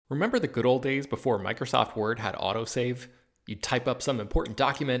Remember the good old days before Microsoft Word had autosave? You'd type up some important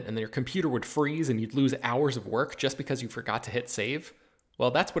document and then your computer would freeze and you'd lose hours of work just because you forgot to hit save?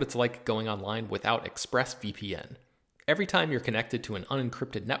 Well, that's what it's like going online without ExpressVPN. Every time you're connected to an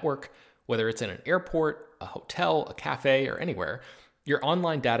unencrypted network, whether it's in an airport, a hotel, a cafe, or anywhere, your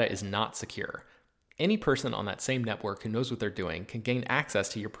online data is not secure. Any person on that same network who knows what they're doing can gain access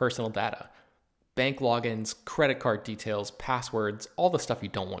to your personal data. Bank logins, credit card details, passwords, all the stuff you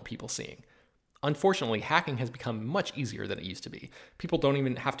don't want people seeing. Unfortunately, hacking has become much easier than it used to be. People don't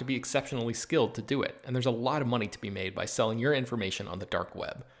even have to be exceptionally skilled to do it, and there's a lot of money to be made by selling your information on the dark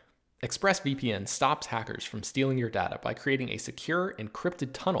web. ExpressVPN stops hackers from stealing your data by creating a secure, encrypted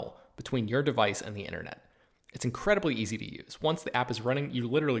tunnel between your device and the internet. It's incredibly easy to use. Once the app is running, you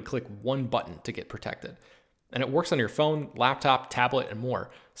literally click one button to get protected. And it works on your phone, laptop, tablet, and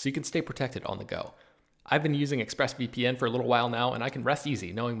more, so you can stay protected on the go. I've been using ExpressVPN for a little while now, and I can rest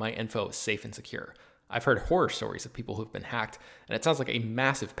easy knowing my info is safe and secure. I've heard horror stories of people who've been hacked, and it sounds like a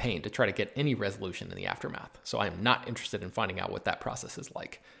massive pain to try to get any resolution in the aftermath, so I am not interested in finding out what that process is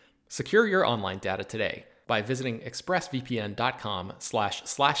like. Secure your online data today by visiting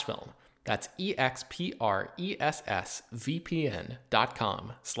expressvpn.com/film. That's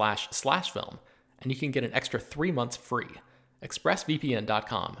expressvpn.com//film. And you can get an extra 3 months free.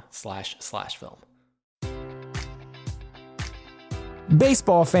 expressvpn.com//film.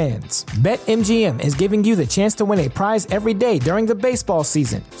 Baseball fans, BetMGM is giving you the chance to win a prize every day during the baseball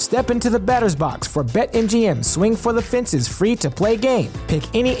season. Step into the batter's box for BetMGM Swing for the Fences free-to-play game. Pick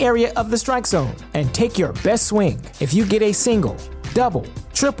any area of the strike zone and take your best swing. If you get a single, double,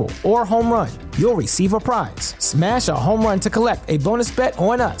 triple, or home run, you'll receive a prize. Smash a home run to collect a bonus bet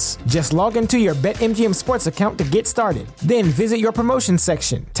on us. Just log into your BetMGM Sports account to get started. Then visit your promotions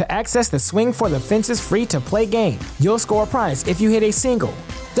section to access the Swing for the Fences free-to-play game. You'll score a prize if you hit a single,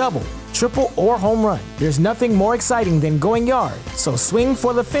 double, triple, or home run. There's nothing more exciting than going yard, so swing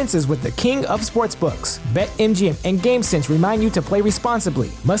for the fences with the king of sportsbooks. BetMGM and GameSense remind you to play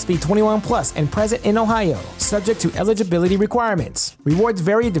responsibly. Must be 21 plus and present in Ohio. Subject to eligibility requirements. Rewards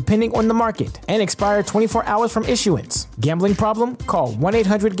vary depending on the market and expire 24 hours from issuance. Gambling problem? Call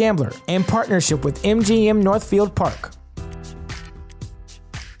 1-800-GAMBLER. In partnership with MGM Northfield Park.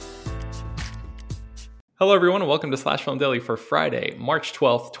 Hello, everyone, and welcome to Slash Film Daily for Friday, March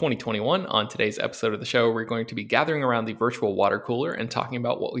 12th, 2021. On today's episode of the show, we're going to be gathering around the virtual water cooler and talking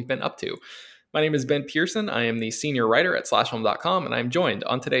about what we've been up to. My name is Ben Pearson. I am the senior writer at SlashFilm.com, and I'm joined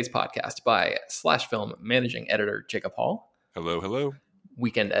on today's podcast by Slash Film managing editor Jacob Hall. Hello, hello.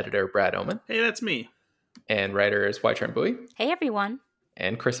 Weekend editor Brad Oman. Hey, that's me. And writers Wytern Bowie. Hey, everyone.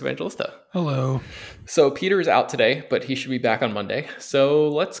 And Chris Evangelista. Hello. So Peter is out today, but he should be back on Monday. So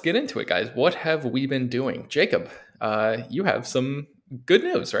let's get into it, guys. What have we been doing? Jacob, you have some good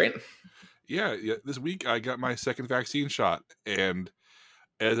news, right? Yeah, this week I got my second vaccine shot, and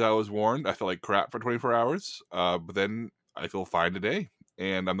as I was warned, I felt like crap for 24 hours, but then I feel fine today.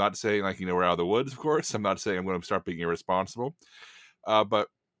 And I'm not saying, we're out of the woods, of course. I'm not saying I'm going to start being irresponsible, but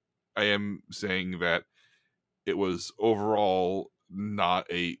I am saying that it was overall not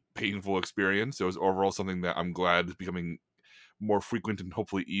a painful experience. It was overall something that I'm glad is becoming more frequent and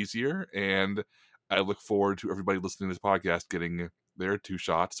hopefully easier. And I look forward to everybody listening to this podcast getting their 2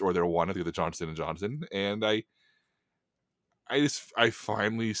 shots or their 1 of the Johnson & Johnson. And I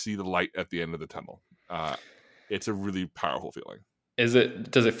finally see the light at the end of the tunnel. It's a really powerful feeling. Does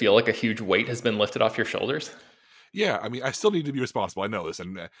it feel like a huge weight has been lifted off your shoulders? Yeah, I mean, I still need to be responsible. I know this.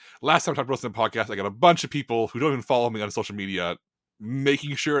 And last time I talked about this in the podcast, I got a bunch of people who don't even follow me on social media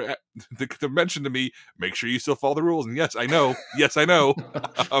making sure to mention to me, make sure you still follow the rules. And yes, I know. Yes, I know.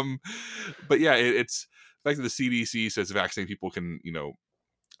 But yeah, it's the fact that the CDC says vaccinated people can,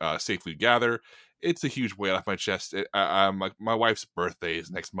 safely gather. It's a huge weight off my chest. My wife's birthday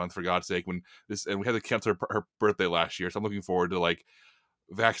is next month, for God's sake. And we had to cancel her birthday last year, so I'm looking forward to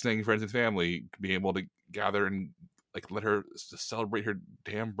vaccinating friends and family, being able to gather and let her celebrate her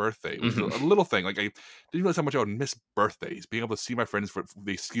damn birthday. It was a little thing. I didn't realize how much I would miss birthdays, being able to see my friends for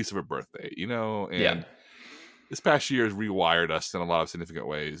the excuse of a birthday, and this past year has rewired us in a lot of significant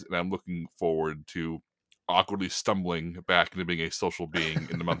ways, and I'm looking forward to awkwardly stumbling back into being a social being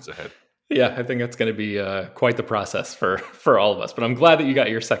in the months ahead. Yeah, I think that's going to be quite the process for all of us. But I'm glad that you got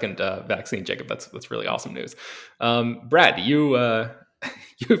your second vaccine, Jacob. That's really awesome news. Brad,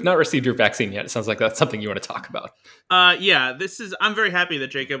 you've not received your vaccine yet. It sounds like that's something you want to talk about. Yeah, I'm very happy that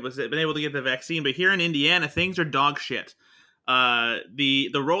Jacob has been able to get the vaccine, but here in Indiana, things are dog shit.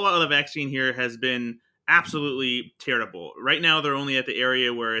 The rollout of the vaccine here has been absolutely terrible. Right now, they're only at the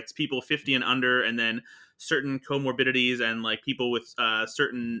area where it's people 50 and under, and then certain comorbidities and like people with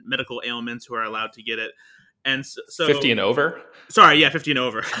certain medical ailments who are allowed to get it. And so 50 and over. Sorry, yeah, 50 and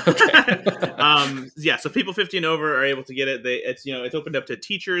over. Okay. Yeah, so people 50 and over are able to get it. It's opened up to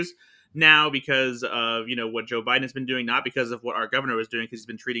teachers now because of what Joe Biden has been doing, not because of what our governor was doing, because he's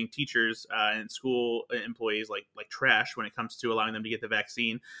been treating teachers and school employees like trash when it comes to allowing them to get the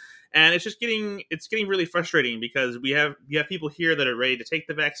vaccine. And it's getting really frustrating because you have people here that are ready to take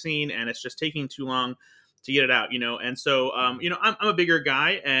the vaccine, and it's just taking too long to get it out. And so I'm a bigger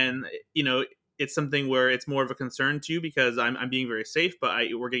guy, and it's something where it's more of a concern too because I'm being very safe, but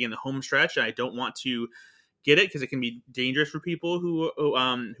we're getting in the home stretch, and I don't want to get it because it can be dangerous for people who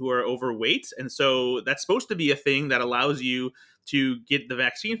are overweight. And so that's supposed to be a thing that allows you to get the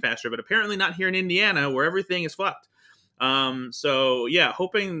vaccine faster, but apparently not here in Indiana where everything is fucked. So yeah,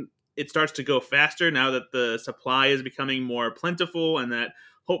 hoping it starts to go faster now that the supply is becoming more plentiful, and that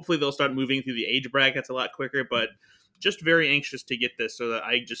hopefully they'll start moving through the age brackets a lot quicker. But just very anxious to get this so that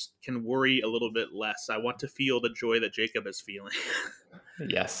I just can worry a little bit less. I want to feel the joy that Jacob is feeling.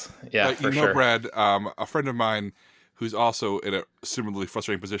 Yes. Yeah, for sure. Brad, a friend of mine who's also in a similarly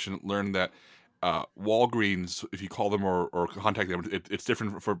frustrating position learned that Walgreens, if you call them or contact them, it's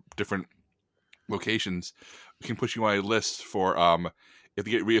different for different locations. We can put you on a list for if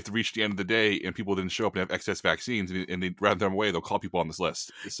you have to reach the end of the day and people didn't show up and have excess vaccines and they rather them away, they'll call people on this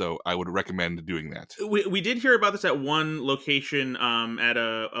list. So I would recommend doing that. We did hear about this at one location at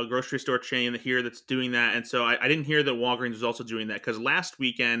a grocery store chain here that's doing that. And so I didn't hear that Walgreens was also doing that, because last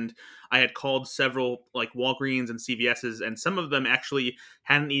weekend I had called several like Walgreens and CVS's, and some of them actually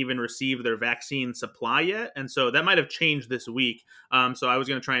hadn't even received their vaccine supply yet. And so that might have changed this week. So I was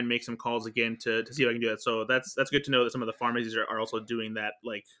going to try and make some calls again to see if I can do that. So that's good to know that some of the pharmacies are also doing that,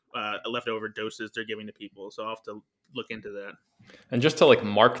 like leftover doses they're giving to people. So I'll have to look into that. And just to like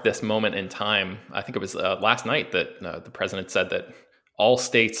mark this moment in time, I think it was last night that the president said that all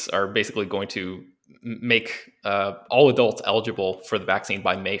states are basically going to make all adults eligible for the vaccine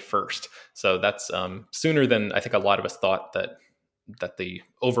by May 1st. So that's sooner than I think a lot of us thought that the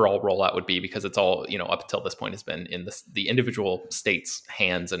overall rollout would be, because it's all, up until this point has been in the individual states'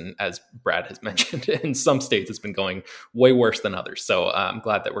 hands. And as Brad has mentioned, in some states it's been going way worse than others. So I'm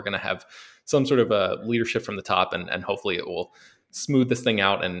glad that we're going to have some sort of a leadership from the top, and hopefully it will smooth this thing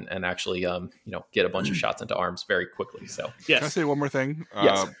out and actually, get a bunch of shots into arms very quickly. So yes. Can I say one more thing?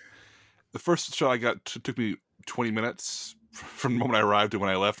 Yes. The first shot I got took me 20 minutes from the moment I arrived to when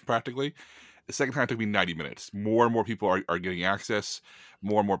I left, practically. The second time it took me 90 minutes. More and more people are getting access.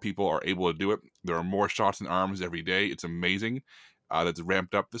 More and more people are able to do it. There are more shots in arms every day. It's amazing that's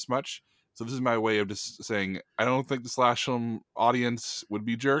ramped up this much. So this is my way of just saying, I don't think the Slash Film audience would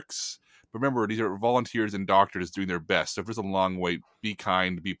be jerks. But remember, these are volunteers and doctors doing their best. So if there's a long wait, be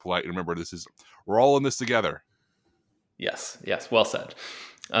kind, be polite. And remember, we're all in this together. Yes. Well said.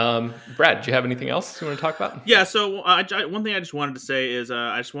 Brad, do you have anything else you want to talk about? Yeah, so one thing I just wanted to say is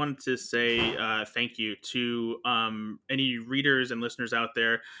I just wanted to say thank you to any readers and listeners out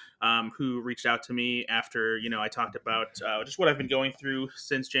there who reached out to me after I talked about just what I've been going through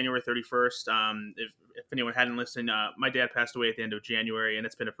since January 31st. If anyone hadn't listened, my dad passed away at the end of January, and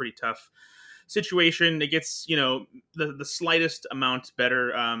it's been a pretty tough situation. It gets the slightest amount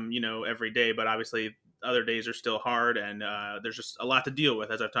better every day, but obviously other days are still hard, and there's just a lot to deal with,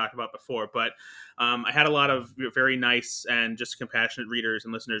 as I've talked about before. But I had a lot of very nice and just compassionate readers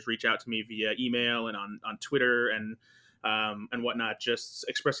and listeners reach out to me via email and on Twitter and whatnot, just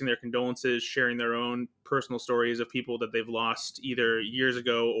expressing their condolences, sharing their own personal stories of people that they've lost either years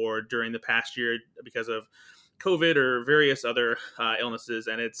ago or during the past year because of COVID or various other illnesses.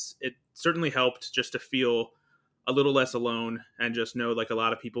 And it certainly helped just to feel a little less alone and just know like a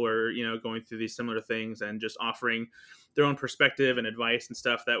lot of people are, going through these similar things, and just offering their own perspective and advice and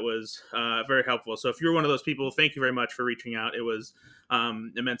stuff that was very helpful. So if you're one of those people, thank you very much for reaching out. It was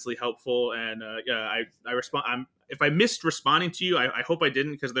immensely helpful. And I respond. If I missed responding to you, I hope I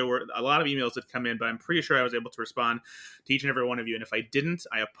didn't, because there were a lot of emails that come in, but I'm pretty sure I was able to respond to each and every one of you. And if I didn't,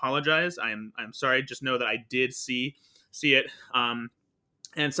 I apologize. I'm sorry. Just know that I did see it.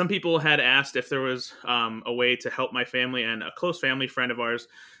 And some people had asked if there was a way to help my family, and a close family friend of ours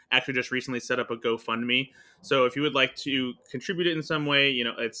actually just recently set up a GoFundMe. So if you would like to contribute it in some way,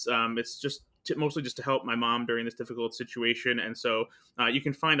 it's just mostly just to help my mom during this difficult situation. And so you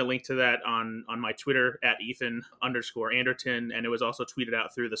can find a link to that on my Twitter at Ethan_Anderton. And it was also tweeted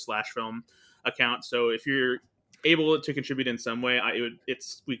out through the Slash Film account. So if you're able to contribute in some way,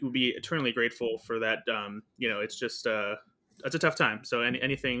 we would be eternally grateful for that. It's just it's a tough time. So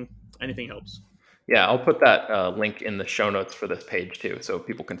anything helps. Yeah, I'll put that link in the show notes for this page too, so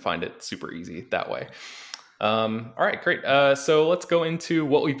people can find it super easy that way. All right, great. So let's go into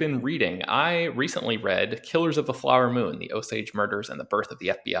what we've been reading. I recently read Killers of the Flower Moon, The Osage Murders and the Birth of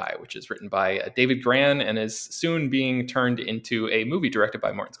the FBI, which is written by David Gran and is soon being turned into a movie directed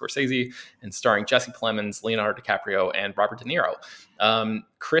by Martin Scorsese and starring Jesse Plemons, Leonardo DiCaprio, and Robert De Niro.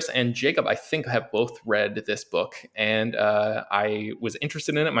 Chris and Jacob, I think, have both read this book, and I was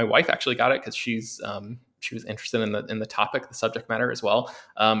interested in it. My wife actually got it because she was interested in the topic, the subject matter as well.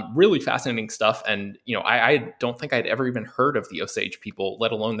 Really fascinating stuff. And, I don't think I'd ever even heard of the Osage people,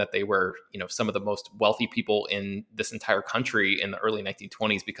 let alone that they were, some of the most wealthy people in this entire country in the early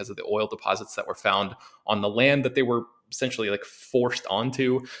 1920s because of the oil deposits that were found on the land that they were essentially like forced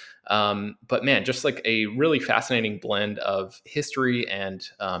onto. But man, just like a really fascinating blend of history and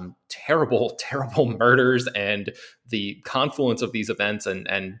terrible, terrible murders and the confluence of these events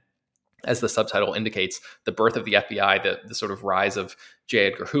and as the subtitle indicates, the birth of the FBI, the sort of rise of J.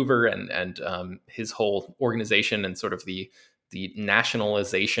 Edgar Hoover and his whole organization and sort of the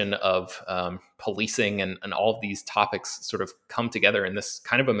nationalization of policing and all of these topics sort of come together in this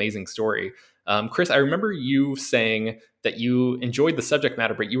kind of amazing story. Chris, I remember you saying that you enjoyed the subject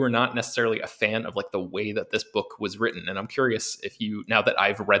matter, but you were not necessarily a fan of like the way that this book was written. And I'm curious if you, now that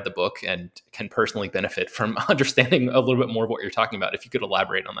I've read the book and can personally benefit from understanding a little bit more of what you're talking about, if you could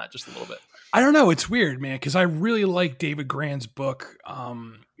elaborate on that just a little bit. I don't know. It's weird, man, because I really like David Gran's book.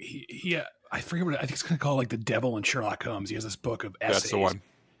 I forget what I think it's going to call, like The Devil and Sherlock Holmes. He has this book of essays. That's the one.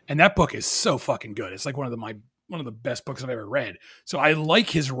 And that book is so fucking good. It's like one of the best books I've ever read. So I like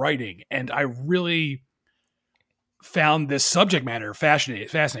his writing, and I really found this subject matter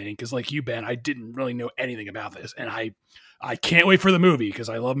fascinating because, like you, Ben, I didn't really know anything about this, and I can't wait for the movie because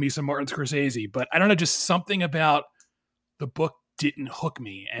I love me some Martin Scorsese. But I don't know, just something about the book didn't hook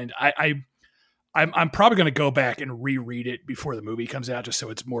me, and I'm probably going to go back and reread it before the movie comes out, just so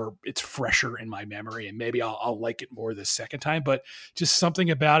it's fresher in my memory, and maybe I'll like it more the second time. But just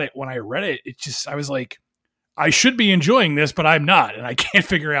something about it when I read it, I was like, I should be enjoying this, but I'm not, and I can't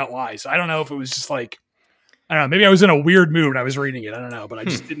figure out why. So I don't know if it was just like, I don't know, maybe I was in a weird mood when I was reading it. I don't know, but I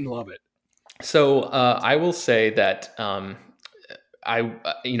just didn't love it. So I will say that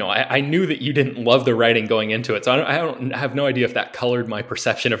I knew that you didn't love the writing going into it, so I have no idea if that colored my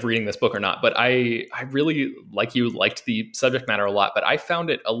perception of reading this book or not. But I really, like you, liked the subject matter a lot, but I found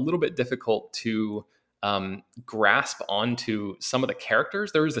it a little bit difficult to grasp onto some of the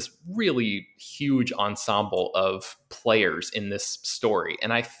characters. There was this really huge ensemble of players in this story,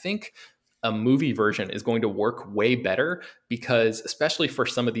 and I think a movie version is going to work way better because, especially for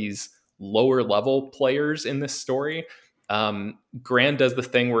some of these lower level players in this story, Gran does the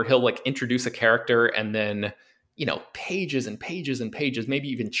thing where he'll like introduce a character and then, pages and pages and pages, maybe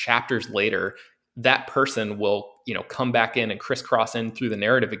even chapters later, that person will, come back in and crisscross in through the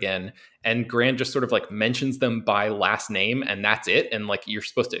narrative again. And Gran just sort of like mentions them by last name and that's it. And like, you're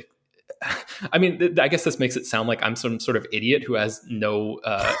supposed to, I mean, I guess this makes it sound like I'm some sort of idiot who has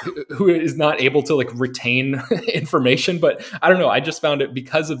who is not able to like retain information. But I don't know. I just found it,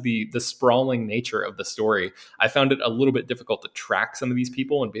 because of the sprawling nature of the story, I found it a little bit difficult to track some of these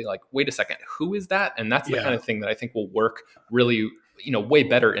people and be like, wait a second, who is that? And that's the kind of thing that I think will work really, way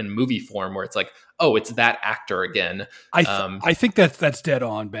better in movie form, where it's like, oh, it's that actor again. I think that's dead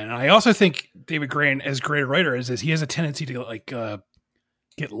on, Ben. And I also think David Gran, as great a writer is he has a tendency to like,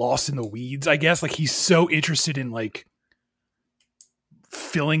 get lost in the weeds, I guess. Like, he's so interested in like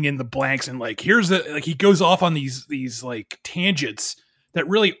filling in the blanks, and like he goes off on these like tangents that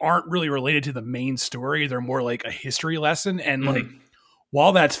really aren't really related to the main story. They're more like a history lesson. And like,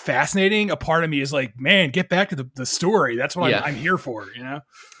 while that's fascinating, a part of me is like, man, get back to the story. That's what I'm here for,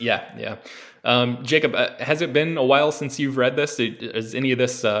 Yeah. Jacob, has it been a while since you've read this? Is any of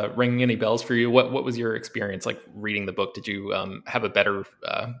this ringing any bells for you? What was your experience like reading the book? Did you have a better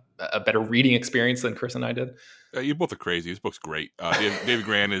reading experience than Chris and I did? You both are crazy. This book's great. David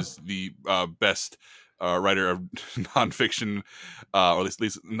Gran is the best writer of nonfiction, or at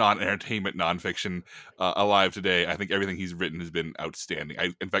least non-entertainment nonfiction alive today. I think everything he's written has been outstanding.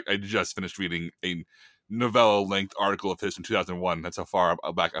 In fact, I just finished reading a novella-length article of his from 2001. That's how far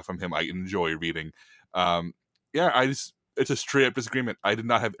back from him I enjoy reading. It's a straight-up disagreement. I did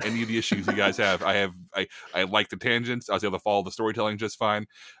not have any of the issues you guys have. I like the tangents. I was able to follow the storytelling just fine.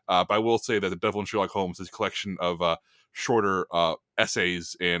 But I will say that The Devil and Sherlock Holmes, this collection of shorter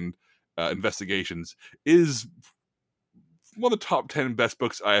essays and investigations, is one of the top 10 best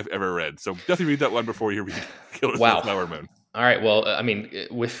books I have ever read. So definitely read that one before you read Killers of the Flower Moon. All right. Well, I mean,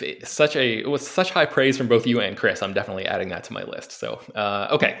 with such high praise from both you and Chris, I'm definitely adding that to my list. So,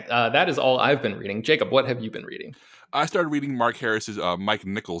 okay, that is all I've been reading. Jacob, what have you been reading? I started reading Mark Harris's Mike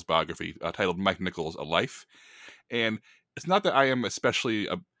Nichols biography titled Mike Nichols: A Life. And it's not that I am especially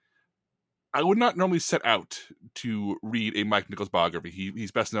I would not normally set out to read a Mike Nichols biography.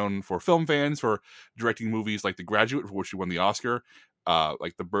 He's best known for film fans, for directing movies like The Graduate, for which he won the Oscar,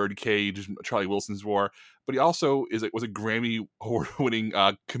 like The Birdcage, Charlie Wilson's War. But he also was a Grammy award-winning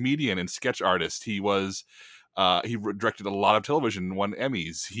comedian and sketch artist. He directed a lot of television, won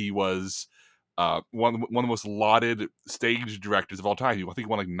Emmys. He was one of the most lauded stage directors of all time. I think he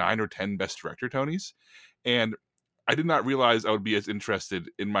won like 9 or 10 Best Director Tonys. And I did not realize I would be as interested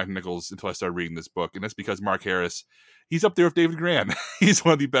in Mike Nichols until I started reading this book. And that's because Mark Harris, he's up there with David Grann. He's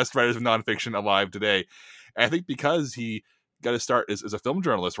one of the best writers of nonfiction alive today. And I think because he got to start as a film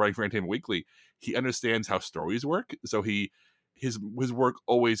journalist writing for Entertainment Weekly, he understands how stories work. So his work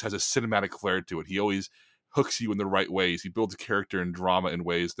always has a cinematic flair to it. He always hooks you in the right ways. He builds character and drama in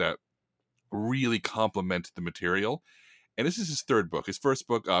ways that really complement the material. And this is his third book. His first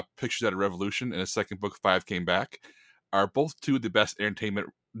book, Pictures at a Revolution, and his second book, Five Came Back, are both two of the best entertainment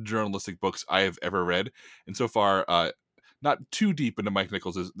journalistic books I have ever read. And so far, not too deep into Mike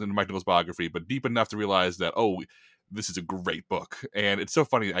Nichols' biography, but deep enough to realize that, oh, this is a great book. And it's so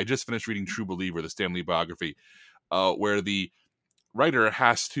funny. I just finished reading True Believer, the Stan Lee biography, where the writer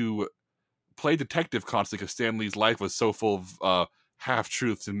has to play detective constantly because Stan Lee's life was so full of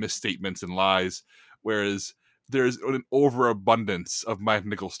half-truths and misstatements and lies, whereas there's an overabundance of Mike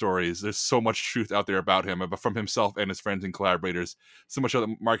Nichols stories. There's so much truth out there about him, from himself and his friends and collaborators. So much so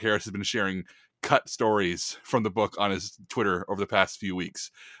that Mark Harris has been sharing cut stories from the book on his Twitter over the past few weeks.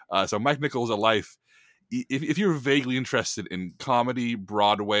 So Mike Nichols: A Life, if you're vaguely interested in comedy,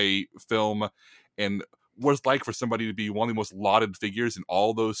 Broadway, film, and what it's like for somebody to be one of the most lauded figures in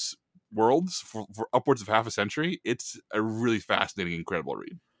all those worlds for upwards of half a century, it's a really fascinating, incredible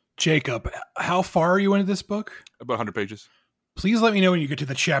read. Jacob, how far are you into this book? About 100 pages. Please let me know when you get to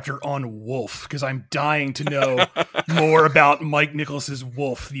the chapter on Wolf, because I'm dying to know more about Mike Nichols'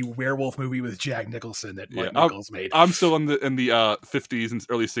 Wolf, the werewolf movie with Jack Nicholson that Mike Nichols made. I'm still in the 50s and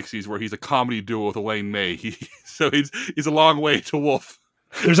early 60s where he's a comedy duo with Elaine May. So he's a long way to Wolf.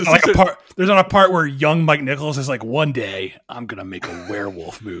 There's not a part where young Mike Nichols is like, one day I'm gonna make a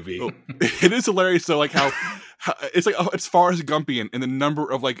werewolf movie. It is hilarious though, like how it's like as far as Gumpian and the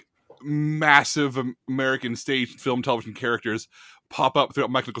number of like massive American stage, film, television characters pop up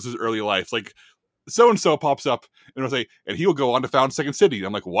throughout Mike Nichols' early life. Like so and so pops up and will say, and he will go on to found Second City. And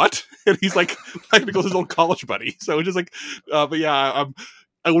I'm like, what? And he's like Mike Nichols' old college buddy. So it's just like, but yeah,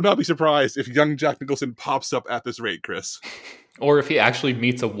 I would not be surprised if young Jack Nicholson pops up at this rate, Chris. Or if he actually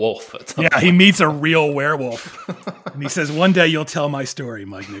meets a wolf. Yeah, he meets a real werewolf. And he says, one day you'll tell my story,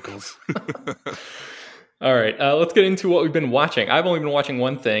 Mike Nichols. All right, let's get into what we've been watching. I've only been watching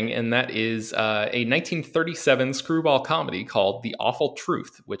one thing, and that is a 1937 screwball comedy called The Awful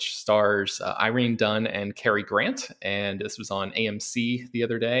Truth, which stars Irene Dunne and Cary Grant. And this was on AMC the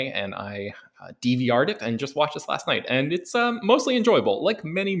other day, and I DVR'd it and just watched this last night. And it's mostly enjoyable. Like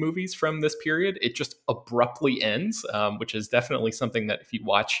many movies from this period, it just abruptly ends, which is definitely something that if you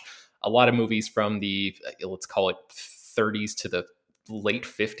watch a lot of movies from the, let's call it 30s to the late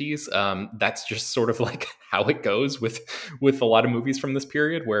 50s, that's just sort of like how it goes with a lot of movies from this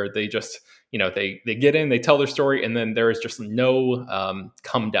period, where they just, they get in, they tell their story, and then there is just no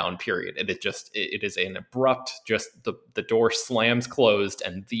come down period. And it is an abrupt, just the door slams closed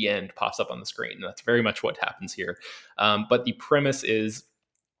and the end pops up on the screen. And that's very much what happens here. But the premise is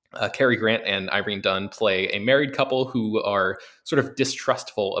Cary Grant and Irene Dunne play a married couple who are sort of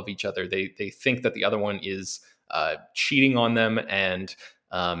distrustful of each other. They think that the other one is cheating on them, and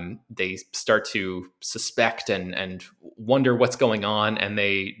they start to suspect and wonder what's going on, and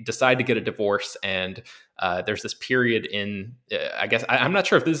they decide to get a divorce. And there's this period in, I guess, I'm not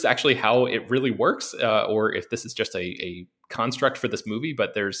sure if this is actually how it really works, or if this is just a construct for this movie,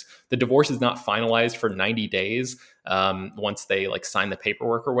 but the divorce is not finalized for 90 days once they like sign the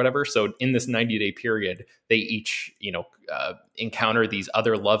paperwork or whatever. So in this 90-day period, they each, encounter these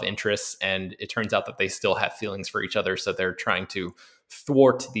other love interests, and it turns out that they still have feelings for each other. So they're trying to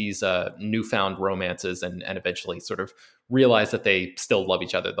thwart these newfound romances and eventually sort of realize that they still love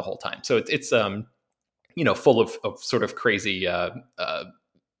each other the whole time. So it's full of sort of crazy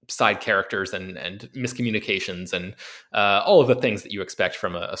side characters and miscommunications and all of the things that you expect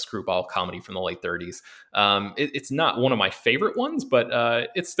from a screwball comedy from the late 30s. It's not one of my favorite ones, but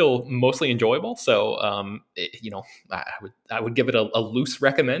it's still mostly enjoyable. So I would give it a loose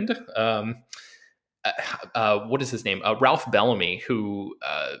recommend. what is his name? Ralph Bellamy, who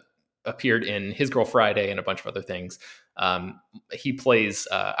appeared in His Girl Friday and a bunch of other things. He plays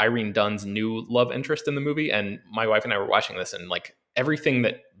Irene Dunn's new love interest in the movie, and my wife and I were watching this, and like everything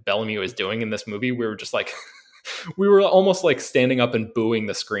that Bellamy was doing in this movie, we were just like, we were almost like standing up and booing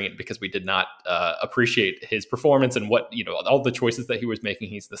the screen because we did not appreciate his performance and what, you know, all the choices that he was making.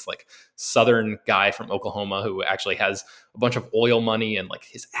 He's this like Southern guy from Oklahoma who actually has a bunch of oil money, and like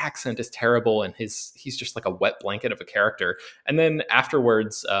his accent is terrible, and he's just like a wet blanket of a character. And then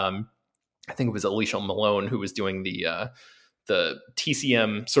afterwards, I think it was Alicia Malone who was doing the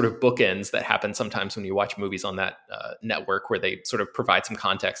TCM sort of bookends that happen sometimes when you watch movies on that network, where they sort of provide some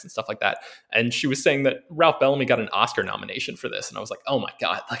context and stuff like that. And she was saying that Ralph Bellamy got an Oscar nomination for this. And I was like, oh my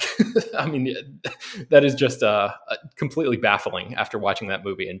God. Like, I mean, that is just completely baffling after watching that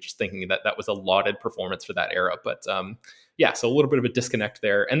movie and just thinking that that was a lauded performance for that era. But yeah, so a little bit of a disconnect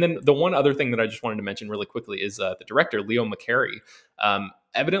there. And then the one other thing that I just wanted to mention really quickly is the director, Leo McCarey,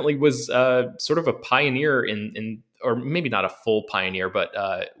 evidently was sort of a pioneer in or maybe not a full pioneer, but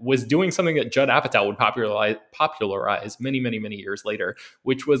was doing something that Judd Apatow would popularize many, many, many years later,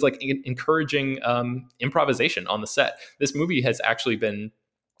 which was like encouraging improvisation on the set. This movie has actually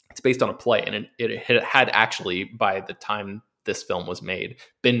it's based on a play, and it had actually, by the time this film was made,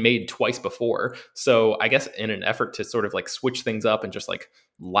 been made twice before. So I guess in an effort to sort of like switch things up and just like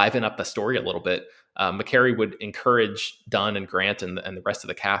liven up the story a little bit, McCarey would encourage Dunn and Grant and the rest of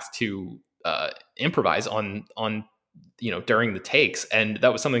the cast to improvise on during the takes. And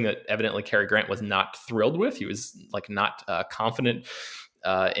that was something that evidently Cary Grant was not thrilled with. He was like not confident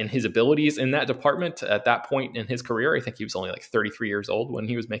in his abilities in that department at that point in his career. I think he was only like 33 years old when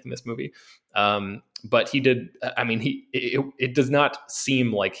he was making this movie. But he did, I mean, it does not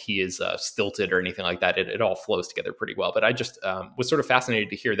seem like he is stilted or anything like that. It all flows together pretty well. But I just was sort of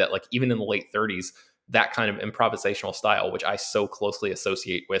fascinated to hear that like even in the late 30s, that kind of improvisational style, which I so closely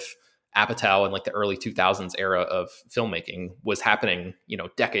associate with Apatow and like the early 2000s era of filmmaking, was happening,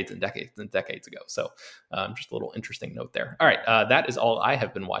 decades and decades and decades ago. So just a little interesting note there. All right. That is all I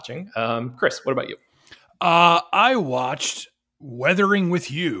have been watching. Chris, what about you? I watched Weathering with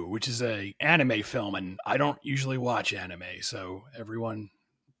You, which is a anime film, and I don't usually watch anime. So everyone,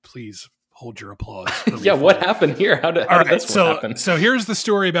 please hold your applause. Yeah. What happened here? How did this happen? So here's the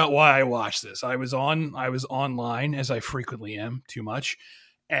story about why I watched this. I was online, as I frequently am, too much.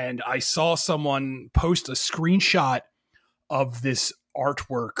 And I saw someone post a screenshot of this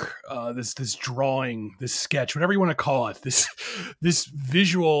artwork, this drawing, this sketch, whatever you want to call it, this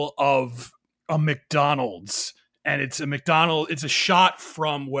visual of a McDonald's, and it's a shot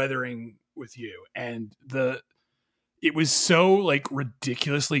from Weathering with You, and it was so like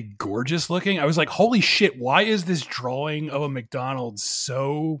ridiculously gorgeous looking. I was like, holy shit, why is this drawing of a McDonald's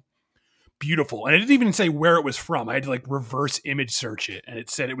so beautiful? And it didn't even say where it was from. I had to like reverse image search it, and it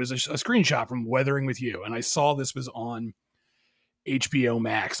said it was a screenshot from Weathering with You. And I saw this was on HBO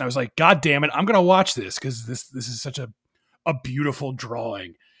Max, and I was like, God damn it, I'm gonna watch this because this is such a beautiful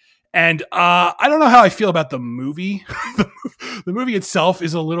drawing. And I don't know how I feel about the movie. The movie itself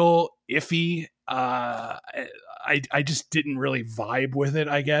is a little iffy. I just didn't really vibe with it,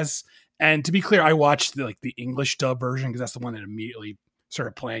 I guess. And to be clear, I watched the English dub version because that's the one that immediately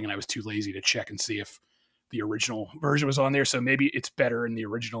started playing, and I was too lazy to check and see if the original version was on there. So maybe it's better in the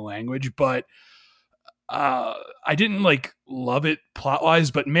original language, but I didn't love it plot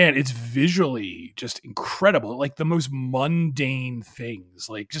wise, but man, it's visually just incredible. Like the most mundane things,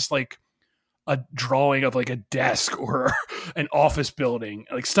 just a drawing of like a desk or an office building,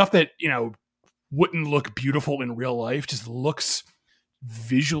 like stuff that, wouldn't look beautiful in real life, just looks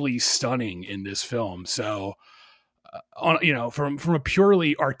visually stunning in this film. So from a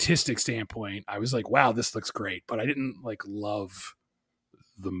purely artistic standpoint, I was like, wow, this looks great, but I didn't love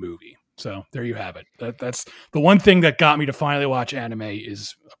the movie. So there you have it. That's the one thing that got me to finally watch anime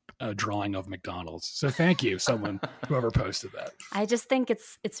is a drawing of McDonald's. So thank you, whoever posted that. I just think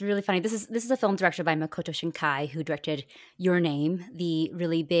it's really funny. This is a film directed by Makoto Shinkai, who directed Your Name, the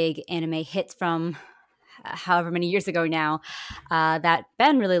really big anime hit from however many years ago now, that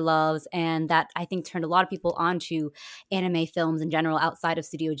Ben really loves, and that I think turned a lot of people onto anime films in general outside of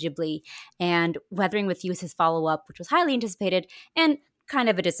Studio Ghibli. And Weathering with You is his follow-up, which was highly anticipated and kind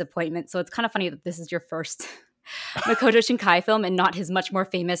of a disappointment. So it's kind of funny that this is your first Makoto Shinkai film and not his much more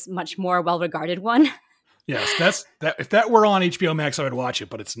famous, much more well-regarded one. Yes, that. If that were on HBO Max, I would watch it,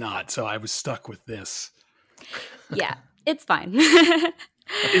 but it's not. So I was stuck with this. Yeah, it's fine.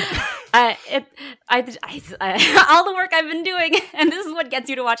 All the work I've been doing, and this is what gets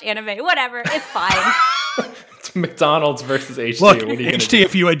you to watch anime. Whatever, it's fine. It's McDonald's versus HT. Look, What are you gonna HT, do?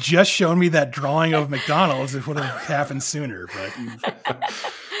 if you had just shown me that drawing of McDonald's, it would have happened sooner. But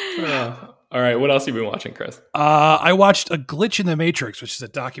All right, what else have you been watching, Chris? I watched A Glitch in the Matrix, which is a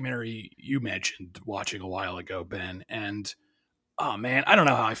documentary you mentioned watching a while ago, Ben. And oh man, I don't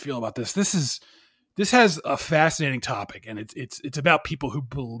know how I feel about this. This has a fascinating topic, and it's about people who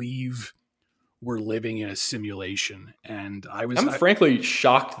believe we're living in a simulation. And I'm frankly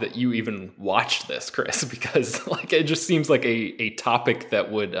shocked that you even watched this, Chris, because like it just seems like a topic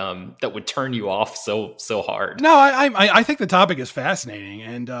that would turn you off so hard. No, I think the topic is fascinating,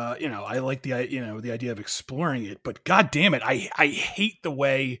 and I like the idea of exploring it. But god damn it, I hate the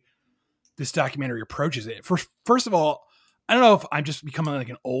way this documentary approaches it. First of all, I don't know if I'm just becoming like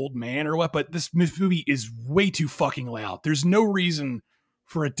an old man or what, but this movie is way too fucking loud. There's no reason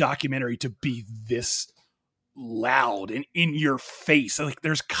for a documentary to be this loud and in your face. Like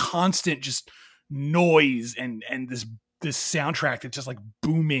there's constant just noise and this soundtrack that's just like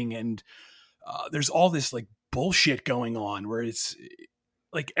booming, and there's all this like bullshit going on where it's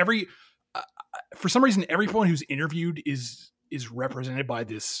like for some reason everyone who's interviewed is represented by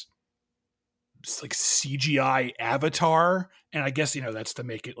this like CGI avatar, and I guess that's to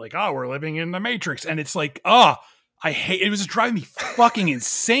make it like, oh, we're living in the Matrix, and it's like, I hate it. Was just driving me fucking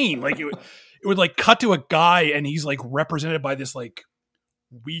insane. Like it would like cut to a guy and he's like represented by this like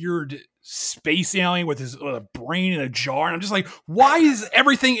weird space alien with his brain in a jar. And I'm just like, why is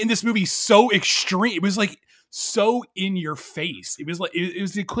everything in this movie so extreme? It was like so in your face. It was like, it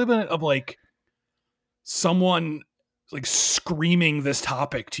was the equivalent of like someone like screaming this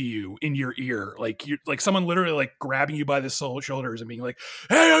topic to you in your ear. Like you're like someone literally like grabbing you by the shoulders and being like,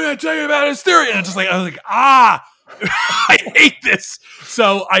 hey, I'm going to tell you about his theory. And it's just like, I was like, I hate this.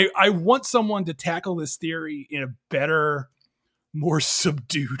 So I want someone to tackle this theory in a better, more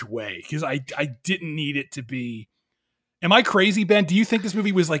subdued way, because I didn't need it to be. Am I crazy, Ben? Do you think this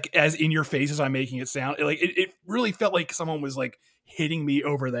movie was like as in your face as I'm making it sound? Like it really felt like someone was like hitting me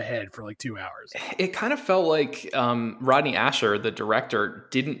over the head for like 2 hours. It kind of felt like Rodney Asher, the director,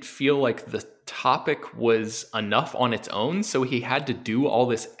 didn't feel like the topic was enough on its own, so he had to do all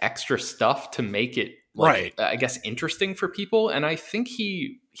this extra stuff to make it right. I guess interesting for people. And I think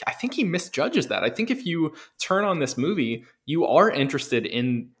he misjudges that. I think if you turn on this movie, you are interested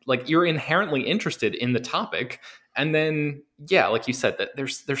in, like, you're inherently interested in the topic. And then, yeah, like you said, that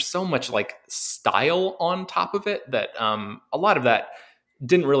there's so much like style on top of it that a lot of that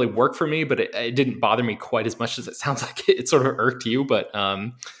didn't really work for me, but it didn't bother me quite as much as it sounds like it sort of irked you.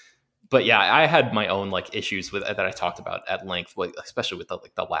 But yeah, I had my own like issues with that I talked about at length, like, especially with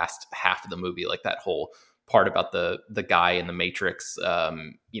the last half of the movie, like that whole part about the guy in the Matrix,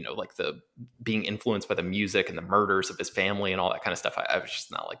 like the being influenced by the music and the murders of his family and all that kind of stuff. I was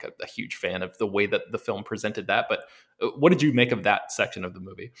just not like a huge fan of the way that the film presented that. But what did you make of that section of the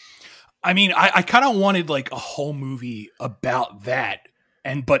movie? I mean, I kind of wanted like a whole movie about that,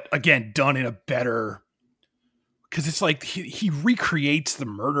 but again, done in a better. Because it's like he recreates the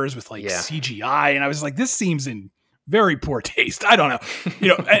murders with like CGI, and I was like, this seems in very poor taste. I don't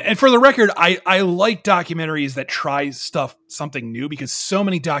know, And for the record, I like documentaries that try something new, because so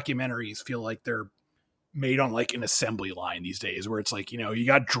many documentaries feel like they're made on like an assembly line these days, where it's like you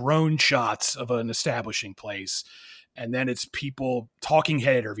got drone shots of an establishing place, and then it's people talking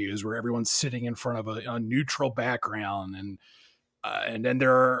head interviews where everyone's sitting in front of a neutral background, and then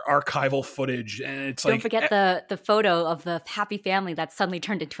there are archival footage, and it's Don't like, forget the photo of the happy family that suddenly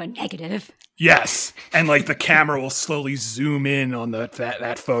turned into a negative. Yes, and like the camera will slowly zoom in on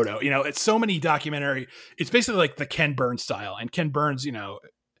that photo. It's so many documentary. It's basically like the Ken Burns style, and Ken Burns,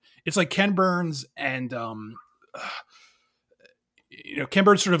 it's like Ken Burns and Ken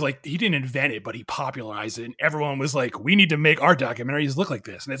Burns sort of like, he didn't invent it, but he popularized it, and everyone was like, we need to make our documentaries look like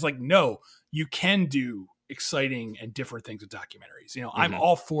this, and it's like, no, you can do exciting and different things with documentaries. I'm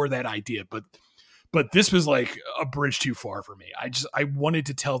all for that idea, but this was like a bridge too far for me. I wanted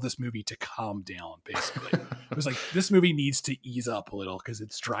to tell this movie to calm down, basically. It was like, this movie needs to ease up a little because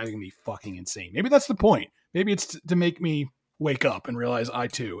it's driving me fucking insane. Maybe that's the point. Maybe it's to make me wake up and realize I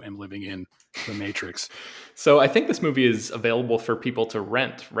too am living in the Matrix. So I think this movie is available for people to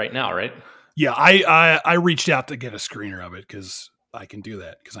rent right now, right? Yeah, I reached out to get a screener of it because I can do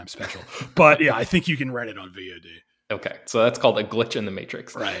that because I'm special. But yeah, I think you can rent it on VOD. Okay, so that's called A Glitch in the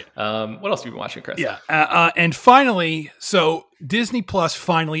Matrix. Right. What else have you been watching, Chris? Yeah, and finally, so Disney Plus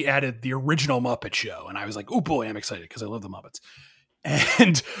finally added the original Muppet Show, and I was like, oh boy, I'm excited because I love the Muppets.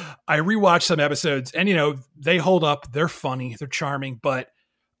 And I rewatched some episodes, and they hold up. They're funny, they're charming, but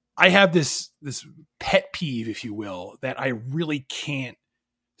I have this pet peeve, if you will, that I really can't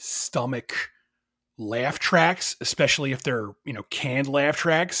stomach laugh tracks, especially if they're, canned laugh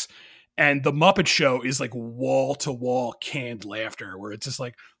tracks. And the Muppet Show is like wall to wall canned laughter where it's just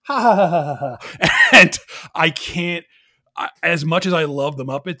like, ha ha ha ha ha. And I can't, as much as I love the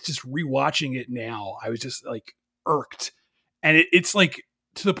Muppets, just rewatching it now, I was just like irked. And it's like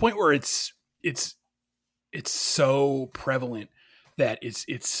to the point where it's so prevalent that it's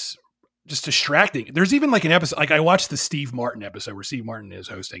just distracting. There's even like an episode, like I watched the Steve Martin episode where Steve Martin is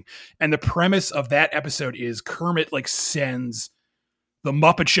hosting. And the premise of that episode is Kermit like sends the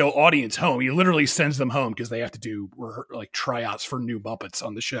Muppet Show audience home. He literally sends them home because they have to do like tryouts for new Muppets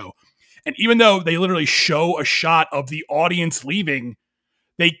on the show. And even though they literally show a shot of the audience leaving,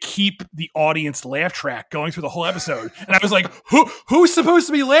 they keep the audience laugh track going through the whole episode. And I was like, who's supposed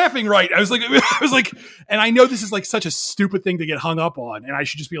to be laughing right? I was like, and I know this is like such a stupid thing to get hung up on. And I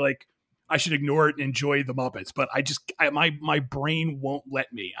should just be like, I should ignore it and enjoy the Muppets. But my brain won't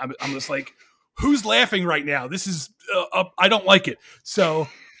let me. I'm just like, who's laughing right now? This is, I don't like it. So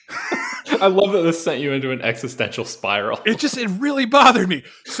I love that this sent you into an existential spiral. It really bothered me.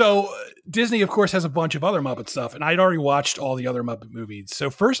 So Disney, of course, has a bunch of other Muppet stuff, and I'd already watched all the other Muppet movies. So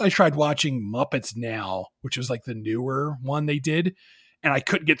first I tried watching Muppets Now, which was like the newer one they did, and I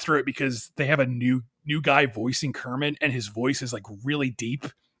couldn't get through it because they have a new guy voicing Kermit, and his voice is like really deep,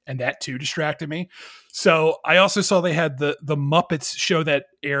 and that too distracted me. So I also saw they had the Muppets show that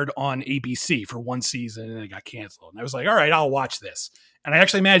aired on ABC for one season, and it got canceled. And I was like, all right, I'll watch this. And I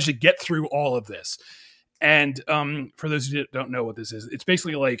actually managed to get through all of this. And for those who don't know what this is, it's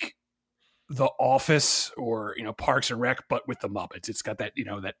basically like The Office or, Parks and Rec, but with the Muppets. It's got that,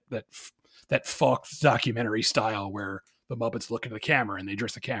 that Fox documentary style where the Muppets look into the camera and they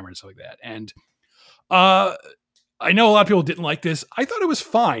address the camera and stuff like that. And I know a lot of people didn't like this. I thought it was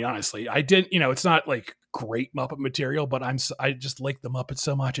fine, honestly. I didn't, it's not like great Muppet material, but I just like the Muppets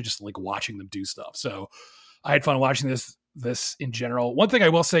so much. I just like watching them do stuff. So I had fun watching this in general. One thing I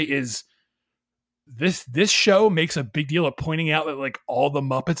will say is this show makes a big deal of pointing out that like all the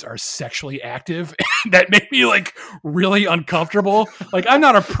Muppets are sexually active. That made me like really uncomfortable. Like I'm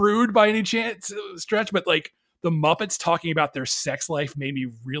not a prude by any stretch, but like the Muppets talking about their sex life made me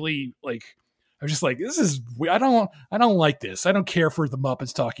really like, I was just like, this is, I don't like this. I don't care for the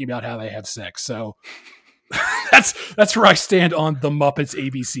Muppets talking about how they have sex. So that's where I stand on the Muppets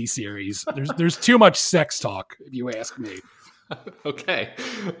ABC series. There's too much sex talk, if you ask me. Okay.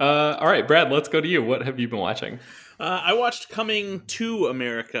 All right, Brad, let's go to you. What have you been watching? I watched Coming to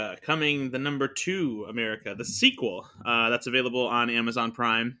America, the number 2 America, the sequel that's available on Amazon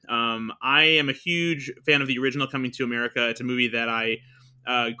Prime. I am a huge fan of the original Coming to America. It's a movie that I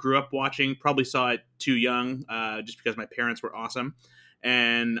grew up watching, probably saw it too young, just because my parents were awesome.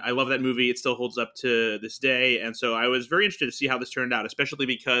 And I love that movie. It still holds up to this day. And so I was very interested to see how this turned out, especially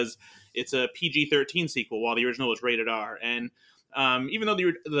because it's a PG-13 sequel while the original was rated R. And even though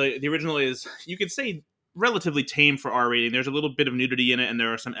the original is, you could say, relatively tame for R rating, there's a little bit of nudity in it and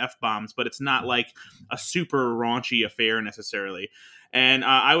there are some F-bombs, but it's not like a super raunchy affair necessarily. And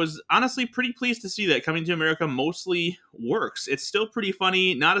I was honestly pretty pleased to see that Coming to America mostly works. It's still pretty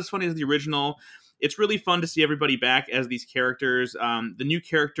funny, not as funny as the original. It's really fun to see everybody back as these characters. The new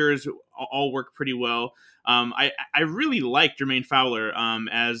characters all work pretty well. I really like Jermaine Fowler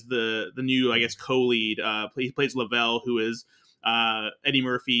as the new, I guess, co-lead. He plays Lavelle, who is Eddie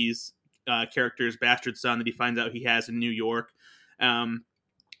Murphy's character's bastard son that he finds out he has in New York.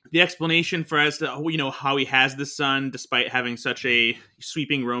 The explanation for as to how he has this son, despite having such a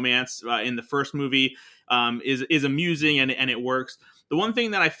sweeping romance in the first movie, is amusing and it works. The one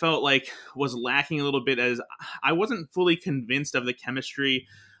thing that I felt like was lacking a little bit is I wasn't fully convinced of the chemistry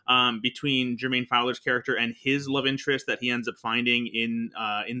between Jermaine Fowler's character and his love interest that he ends up finding in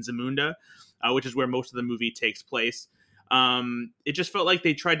Zamunda, which is where most of the movie takes place. It just felt like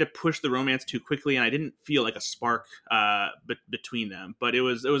they tried to push the romance too quickly, and I didn't feel like a spark between them. But it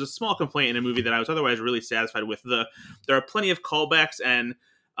was a small complaint in a movie that I was otherwise really satisfied with. There are plenty of callbacks, and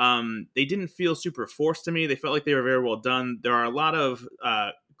they didn't feel super forced to me. They felt like they were very well done. There are a lot of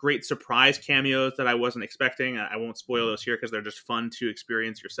great surprise cameos that I wasn't expecting. I won't spoil those here because they're just fun to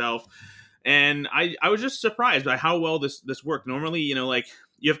experience yourself. And I was just surprised by how well this worked. Normally, like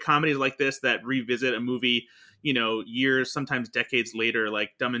you have comedies like this that revisit a movie, years, sometimes decades later,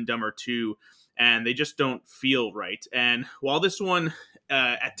 like Dumb and Dumber 2, and they just don't feel right. And while this one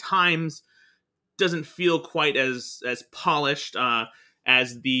at times doesn't feel quite as polished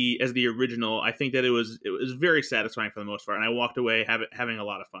as the original, I think that it was very satisfying for the most part, and I walked away having a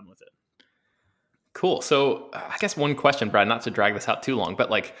lot of fun with it. Cool. So I guess one question, Brad, not to drag this out too long,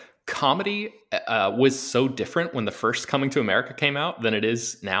 but like comedy was so different when the first Coming to America came out than it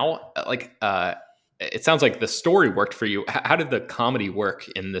is now. it sounds like the story worked for you. How did the comedy work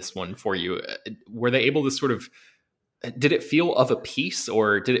in this one for you? Were they able to sort of, did it feel of a piece,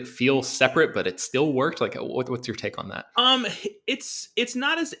 or did it feel separate but it still worked? Like, what's your take on that? It's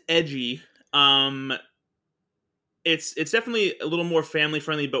not as edgy. It's definitely a little more family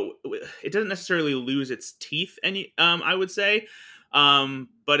friendly, but it doesn't necessarily lose its teeth I would say.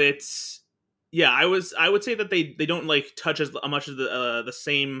 But it's, yeah, I would say that they don't like touch as much of the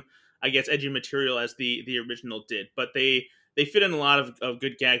same, I guess, edgy material as the original did, but they fit in a lot of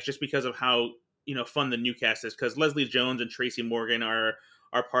good gags just because of how, fun the new cast is, because Leslie Jones and Tracy Morgan are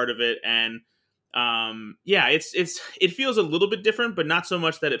part of it, and it feels a little bit different, but not so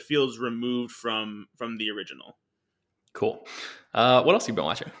much that it feels removed from the original. Cool. What else have you been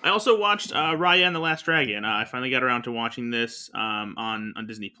watching? I also watched Raya and the Last Dragon. I finally got around to watching this on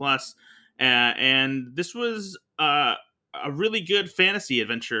Disney Plus, and this was a really good fantasy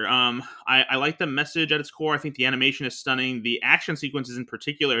adventure. I like the message at its core. I think the animation is stunning. The action sequences in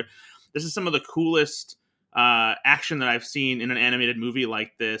particular, this is some of the coolest action that I've seen in an animated movie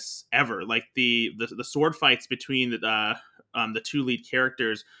like this ever. Like the sword fights between the two lead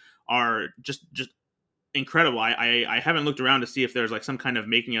characters are just incredible. I haven't looked around to see if there's like some kind of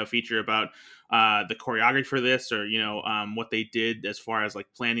making of feature about the choreography for this, or what they did as far as like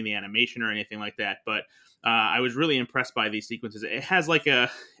planning the animation or anything like that. But I was really impressed by these sequences. It has like an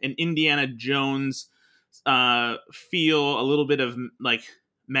Indiana Jones feel, a little bit of like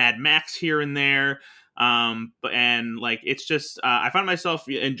Mad Max here and there. It's just I found myself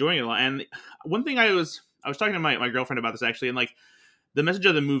enjoying it a lot. And one thing I was talking to my girlfriend about this actually, and like the message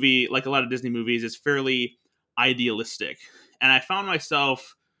of the movie, like a lot of Disney movies, is fairly idealistic. And I found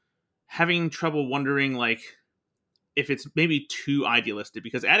myself having trouble wondering like if it's maybe too idealistic,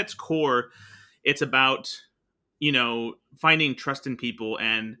 because at its core, it's about, finding trust in people,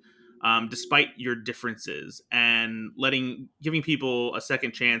 and despite your differences, and giving people a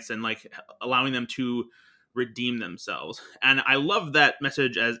second chance, and like allowing them to redeem themselves. And I love that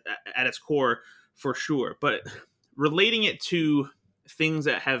message at its core for sure. But relating it to things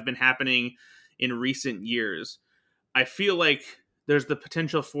that have been happening in recent years, I feel like there's the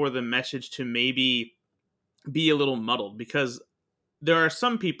potential for the message to maybe be a little muddled, because there are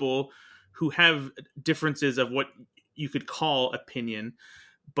some people who have differences of what you could call opinion,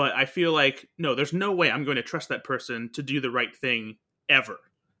 but I feel like, no, there's no way I'm going to trust that person to do the right thing ever.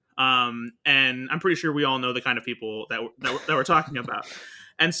 And I'm pretty sure we all know the kind of people that we're talking about.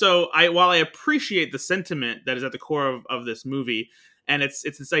 And so while I appreciate the sentiment that is at the core of this movie, and it's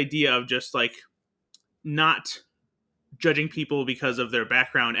this idea of just like not judging people because of their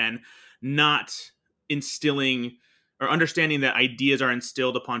background, and not instilling or understanding that ideas are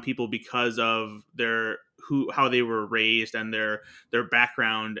instilled upon people because of how they were raised and their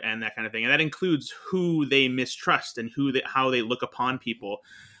background and that kind of thing. And that includes who they mistrust and how they look upon people.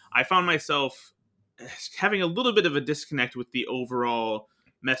 I found myself having a little bit of a disconnect with the overall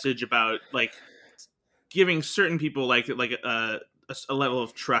message about like giving certain people like a level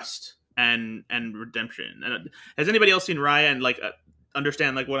of trust and redemption. And has anybody else seen Raya and like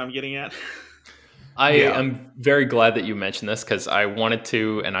understand like what I'm getting at? I am very glad that you mentioned this, because I wanted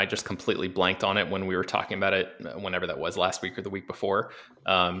to, and I just completely blanked on it when we were talking about it, whenever that was, last week or the week before.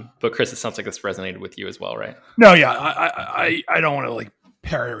 But Chris, it sounds like this resonated with you as well, right? No, yeah, I don't want to like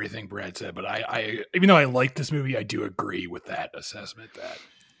parrot everything Brad said, but I even though I like this movie, I do agree with that assessment that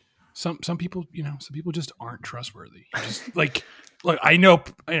some people, some people just aren't trustworthy. Just like, look, I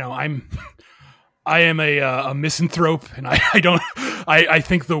am a misanthrope, and I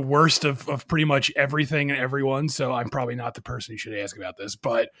think the worst of pretty much everything and everyone. So I'm probably not the person you should ask about this,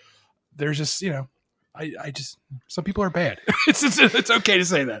 but there's just, some people are bad. It's okay to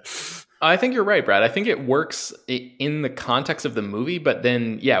say that. I think you're right, Brad. I think it works in the context of the movie, but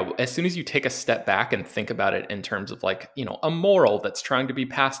then, as soon as you take a step back and think about it in terms of like, a moral that's trying to be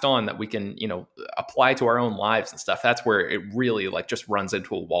passed on that we can, apply to our own lives and stuff, that's where it really like just runs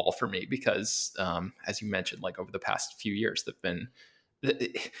into a wall for me, because as you mentioned, like over the past few years,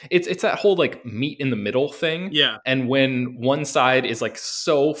 it's that whole like meet in the middle thing. Yeah. And when one side is like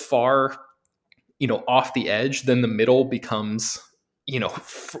so far, off the edge, then the middle becomes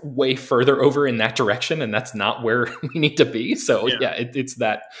way further over in that direction, and that's not where we need to be. So it's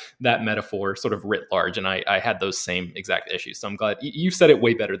that metaphor sort of writ large, and I had those same exact issues. So I'm glad you said it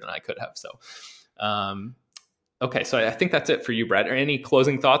way better than I could have. So okay, so I think that's it for you, Brad. Are any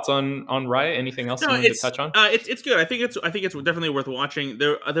closing thoughts on Raya? Anything else you wanted to touch on? It's good. I think it's definitely worth watching.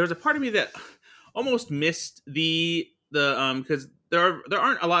 There's a part of me that almost missed the because there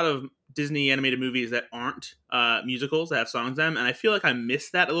aren't a lot of Disney animated movies that aren't musicals that have songs in them, and I feel like I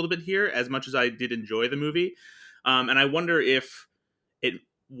missed that a little bit here, as much as I did enjoy the movie. And I wonder if it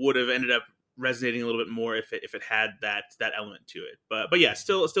would have ended up resonating a little bit more if it had that element to it. But yeah,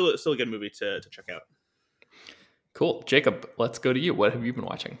 still a good movie to check out. Cool. Jacob, let's go to you. What have you been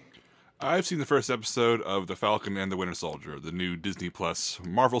watching? I've seen the first episode of The Falcon and the Winter Soldier, the new Disney Plus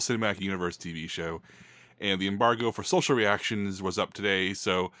Marvel Cinematic Universe TV show. And the embargo for social reactions was up today,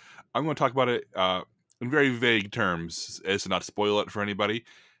 so I'm going to talk about it in very vague terms as to not spoil it for anybody.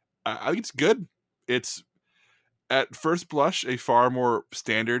 I think it's good. It's, at first blush, a far more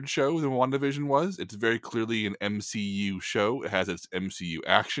standard show than WandaVision was. It's very clearly an MCU show. It has its MCU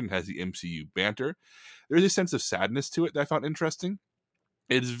action, it has the MCU banter. There's a sense of sadness to it that I found interesting.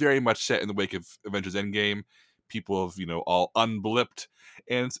 It is very much set in the wake of Avengers Endgame. People have, all unblipped.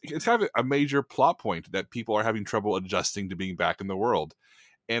 And it's kind of a major plot point that people are having trouble adjusting to being back in the world.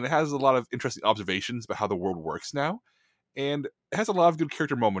 And it has a lot of interesting observations about how the world works now. And it has a lot of good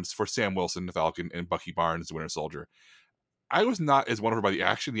character moments for Sam Wilson, the Falcon, and Bucky Barnes, the Winter Soldier. I was not as wonderful by the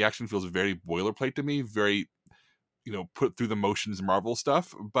action. The action feels very boilerplate to me, very, put through the motions Marvel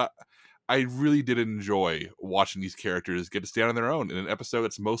stuff. But I really did enjoy watching these characters get to stand on their own in an episode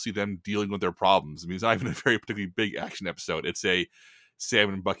that's mostly them dealing with their problems. I mean, it's not even a very particularly big action episode. It's a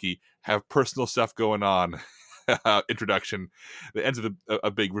Sam and Bucky have personal stuff going on introduction that ends with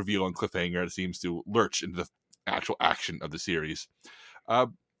a big reveal and cliffhanger that seems to lurch into the actual action of the series.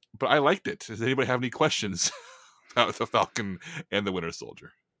 But I liked it. Does anybody have any questions about the Falcon and the Winter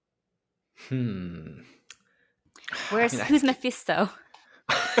Soldier? Who's Mephisto?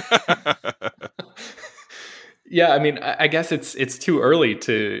 Yeah, I mean, I guess it's too early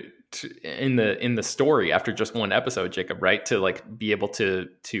to in the story after just one episode, Jacob, right? To like be able to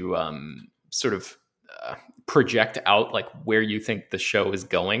sort of project out like where you think the show is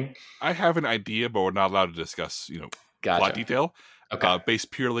going. I have an idea, but we're not allowed to discuss, Gotcha. plot detail. Okay.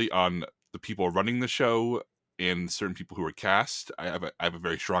 Based purely on the people running the show and certain people who were cast. I have a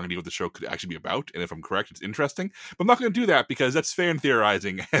very strong idea what the show could actually be about, and if I'm correct, it's interesting. But I'm not going to do that because that's fan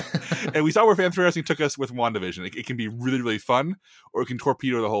theorizing, and we saw where fan theorizing took us with WandaVision. It can be really, really fun, or it can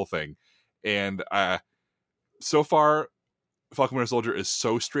torpedo the whole thing. And so far, Falcon Winter Soldier is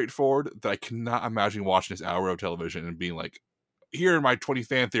so straightforward that I cannot imagine watching this hour of television and being like, here are my 20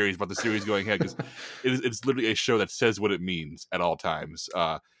 fan theories about the series going ahead, because it's literally a show that says what it means at all times.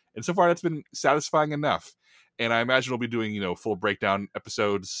 And so far, that's been satisfying enough. And I imagine we'll be doing, full breakdown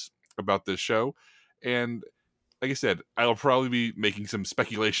episodes about this show. And like I said, I'll probably be making some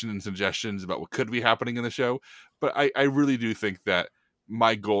speculation and suggestions about what could be happening in the show. But I really do think that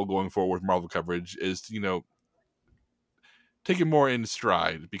my goal going forward with Marvel coverage is to, take it more in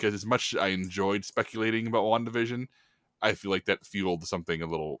stride. Because as much as I enjoyed speculating about WandaVision, I feel like that fueled something a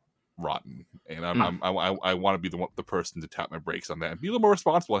little rotten. And I want to be the person to tap my brakes on that and be a little more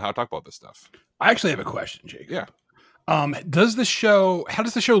responsible in how I talk about this stuff. I actually have a question, Jake. Yeah. How does the show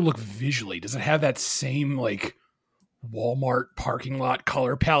look visually? Does it have that same like Walmart parking lot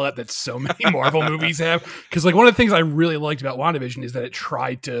color palette that so many Marvel movies have? Because like one of the things I really liked about WandaVision is that it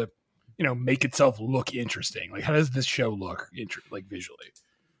tried to, make itself look interesting. Like how does this show look like visually?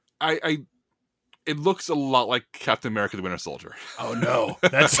 It looks a lot like Captain America: The Winter Soldier. Oh no,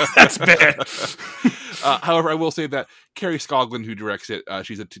 that's bad. However, I will say that Carrie Scoglin, who directs it,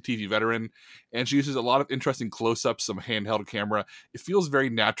 she's a TV veteran, and she uses a lot of interesting close-ups, some handheld camera. It feels very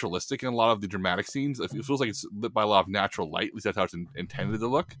naturalistic in a lot of the dramatic scenes. It feels like it's lit by a lot of natural light. At least that's how it's intended to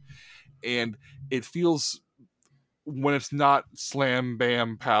look. And it feels, when it's not slam,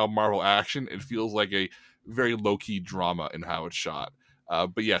 bam, pow, Marvel action, it feels like a very low-key drama in how it's shot.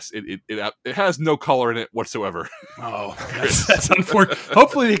 But yes, it has no color in it whatsoever. Oh, that's unfortunate.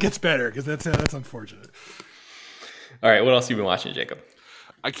 Hopefully it gets better, because that's unfortunate. All right, what else have you been watching, Jacob?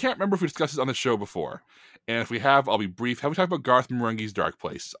 I can't remember if we discussed this on the show before, and if we have, I'll be brief. Have we talked about Garth Marenghi's Dark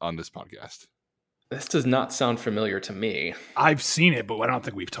Place on this podcast? This does not sound familiar to me. I've seen it, but I don't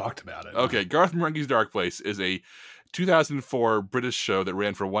think we've talked about it. Okay, Garth Marenghi's Dark Place is a 2004 British show that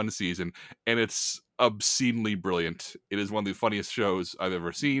ran for one season, and it's obscenely brilliant. It is one of the funniest shows I've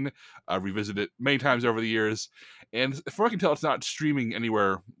ever seen. I've revisited it many times over the years, and from what I can tell, it's not streaming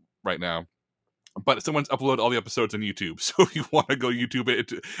anywhere right now. But someone's uploaded all the episodes on YouTube, so if you want to go YouTube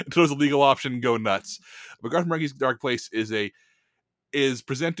it, until there's a legal option, go nuts. But Garth Marenghi's Dark Place is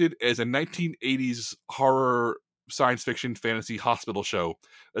presented as a 1980s horror science fiction fantasy hospital show.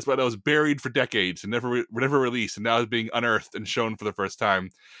 That's why that was buried for decades and never released, and now is being unearthed and shown for the first time.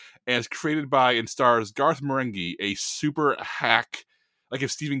 And it's created by and stars Garth Marenghi, a super hack, like if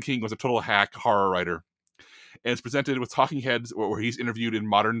Stephen King was a total hack horror writer. and it's presented with talking heads where he's interviewed in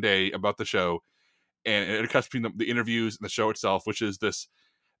modern day about the show, and it cuts between the interviews and the show itself, which is this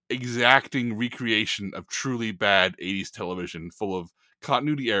exacting recreation of truly bad 80s television, full of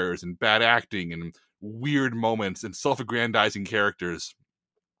continuity errors and bad acting and weird moments and self-aggrandizing characters.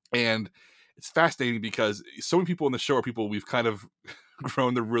 And it's fascinating because so many people in the show are people we've kind of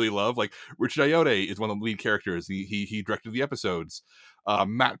grown to really love. Like Richard Ayoade is one of the lead characters. He directed the episodes.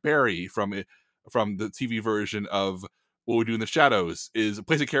 Matt Berry from the TV version of What We Do in the Shadows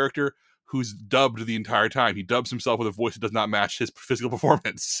plays a character who's dubbed the entire time. He dubs himself with a voice that does not match his physical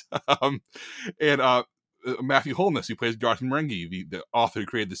performance. And Matthew Holness, who plays Garth Marenghi, the author who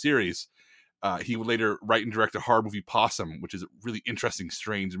created the series, he would later write and direct a horror movie, Possum, which is a really interesting,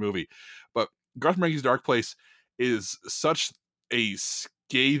 strange movie. But Garth Marenghi's Dark Place is such a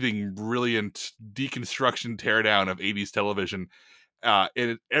scathing, brilliant deconstruction, teardown of 80s television.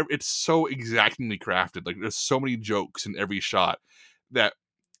 And it's so exactingly crafted. Like, there's so many jokes in every shot that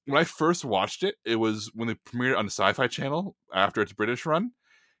when I first watched it, it was when they premiered it on the Sci-Fi Channel after its British run.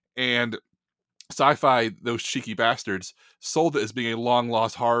 And Sci-Fi, those cheeky bastards, sold it as being a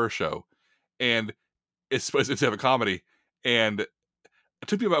long-lost horror show. And it's supposed to have a comedy. And it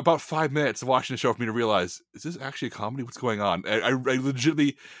took me about 5 minutes of watching the show for me to realize, is this actually a comedy? What's going on? I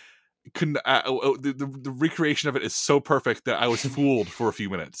legitimately couldn't. The recreation of it is so perfect that I was fooled for a few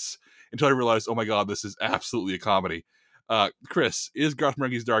minutes until I realized, oh my god, this is absolutely a comedy. Chris, is Garth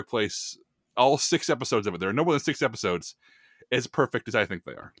Marenghi's Dark Place, all 6 episodes of it, there are no more than 6 episodes, as perfect as I think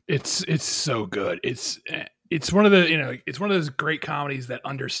they are? It's so good. It's one of the, it's one of those great comedies that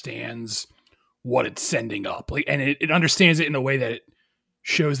understands what it's sending up, like, and it understands it in a way that it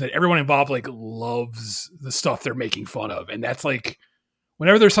shows that everyone involved like loves the stuff they're making fun of. And that's like,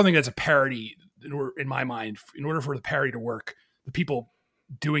 whenever there's something that's a parody, in my mind, in order for the parody to work, the people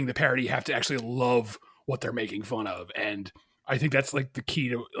doing the parody have to actually love what they're making fun of. And I think that's like the key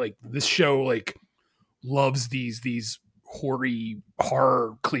to, like, this show like loves these hoary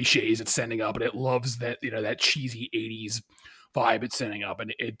horror cliches it's sending up, and it loves that, that cheesy 80s vibe it's sending up,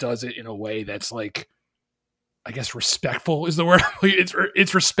 and it does it in a way that's like, I guess respectful is the word.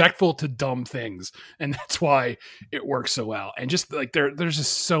 It's respectful to dumb things, and that's why it works so well. And just like there's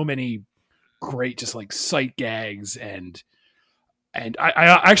just so great just like sight gags, and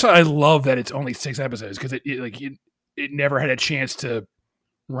I love that it's only 6 episodes, because it never had a chance to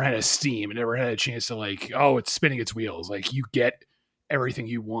run out of steam. It never had a chance to like, oh, it's spinning its wheels. Like, you get everything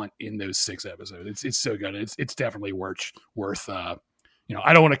you want in those 6 episodes. It's so good. It's definitely worth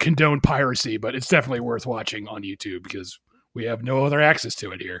I don't want to condone piracy, but it's definitely worth watching on YouTube because we have no other access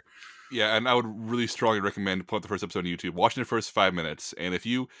to it here. Yeah, and I would really strongly recommend pulling up the first episode on YouTube, watching the first 5 minutes, and if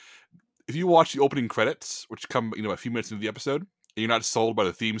you watch the opening credits, which come a few minutes into the episode, and you're not sold by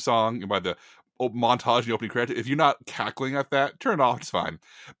the theme song and by the montage in the opening credits, if you're not cackling at that, turn it off. It's fine.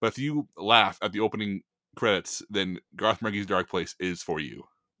 But if you laugh at the opening credits, then Garth Marenghi's Dark Place is for you.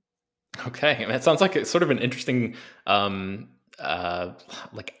 Okay, and that sounds like it's sort of an interesting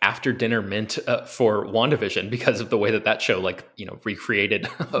like after dinner mint for WandaVision, because of the way that show recreated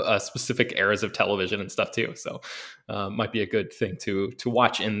specific eras of television and stuff too. So might be a good thing to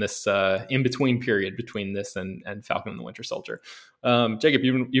watch in this in between period between this and Falcon and the Winter Soldier. Jacob,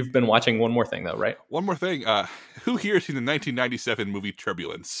 you've been watching one more thing though, right? One more thing. Who here has seen the 1997 movie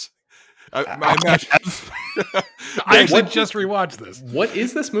Turbulence? I actually just rewatched this. What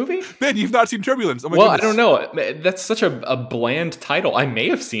is this movie? Ben, you've not seen Turbulence. Oh my goodness. I don't know. That's such a bland title. I may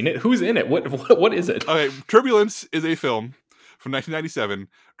have seen it. Who's in it? What is it? Okay, Turbulence is a film from 1997,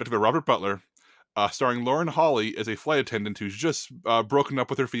 directed by Robert Butler, starring Lauren Holly as a flight attendant who's just broken up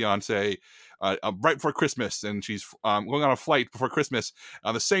with her fiance right before Christmas, and she's going on a flight before Christmas.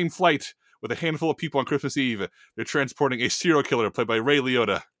 On the same flight with a handful of people on Christmas Eve, they're transporting a serial killer played by Ray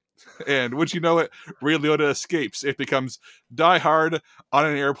Liotta. And would you know it, Ray Liotta escapes. It becomes Die Hard on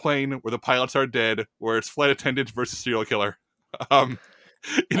an airplane where the pilots are dead, where it's flight attendant versus serial killer.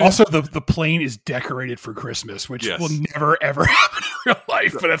 Also, the plane is decorated for Christmas, which will never, ever happen in real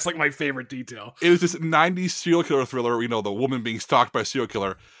life, but that's like my favorite detail. It is this 90s serial killer thriller, the woman being stalked by a serial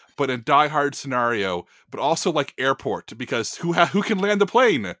killer, but in a Die Hard scenario, but also like Airport, because who can land the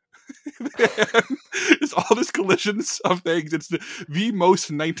plane? It's all this collisions of things. It's the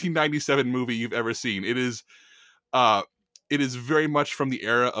most 1997 movie you've ever seen. It is very much from the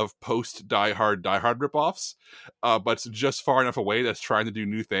era of post Die Hard ripoffs, but it's just far enough away that's trying to do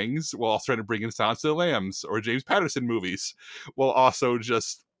new things while also trying to bring in Silence of the Lambs or James Patterson movies, while also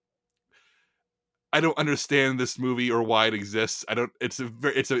just, I don't understand this movie or why it exists. It's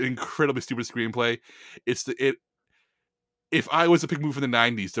an incredibly stupid screenplay. if I was to pick a movie from the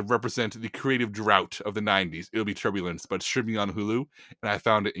 90s to represent the creative drought of the 90s, it would be Turbulence, but it's streaming on Hulu, and I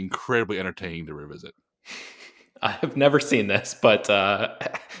found it incredibly entertaining to revisit. I have never seen this, but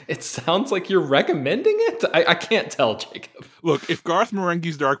it sounds like you're recommending it. I can't tell, Jacob. Look, if Garth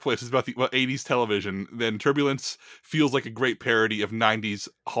Marenghi's Dark Place is about 80s television, then Turbulence feels like a great parody of 90s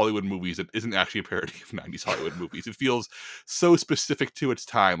Hollywood movies. It isn't actually a parody of 90s Hollywood movies. It feels so specific to its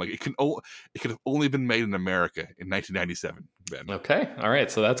time. Like it could have only been made in America in 1997, Ben. Okay. All right.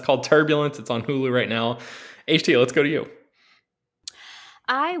 So that's called Turbulence. It's on Hulu right now. HT, let's go to you.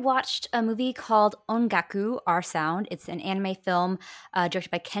 I watched a movie called Ongaku, Our Sound. It's an anime film directed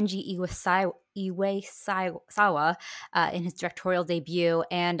by Kenji Iwaisawa in his directorial debut.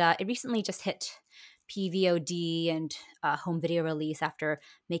 And it recently just hit PVOD and home video release after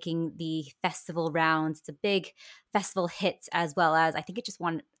making the festival rounds. It's a big festival hit, as well as I think it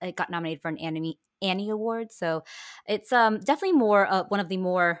got nominated for an Annie Award. So it's definitely one of the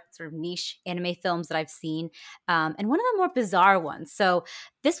more sort of niche anime films that I've seen, and one of the more bizarre ones. So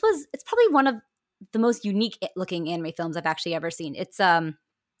it's probably one of the most unique looking anime films I've actually ever seen. It's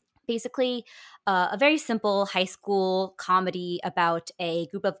basically a very simple high school comedy about a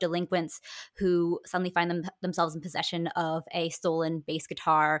group of delinquents who suddenly find themselves in possession of a stolen bass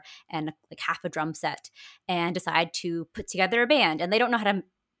guitar and like half a drum set, and decide to put together a band. And they don't know how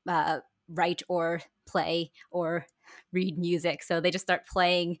to write or play or read music, so they just start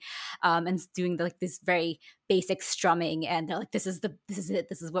playing and doing this very basic strumming, and they're like, this is it,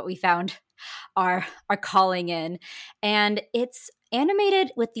 this is what we found our calling in. And it's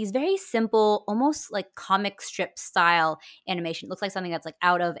animated with these very simple, almost like comic strip style animation. It looks like something that's like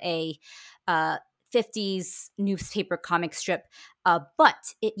out of a 50s newspaper comic strip,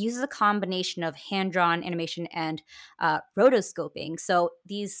 but it uses a combination of hand-drawn animation and rotoscoping. So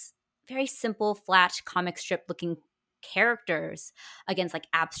these very simple, flat comic strip looking characters against like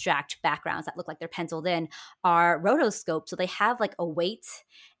abstract backgrounds that look like they're penciled in are rotoscoped. So they have like a weight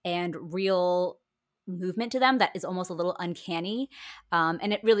and real movement to them that is almost a little uncanny.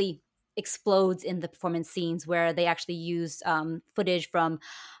 And it really explodes in the performance scenes where they actually use footage from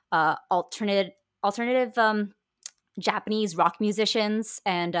alternative Japanese rock musicians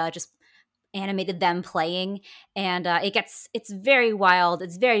and just animated them playing. And it's very wild,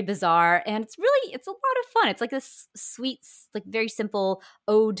 it's very bizarre, and it's a lot of fun. It's like this sweet, like very simple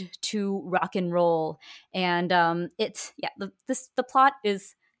ode to rock and roll. And the plot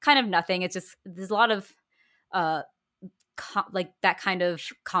is kind of nothing. It's just there's a lot of like that kind of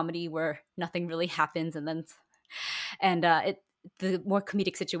comedy where nothing really happens, and the more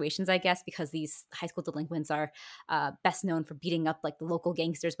comedic situations, I guess, because these high school delinquents are best known for beating up like the local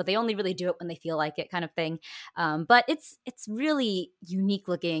gangsters, but they only really do it when they feel like it, kind of thing. But it's really unique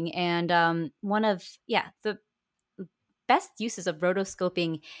looking, and one of the best uses of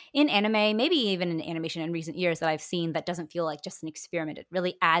rotoscoping in anime, maybe even in animation in recent years, that I've seen that doesn't feel like just an experiment. It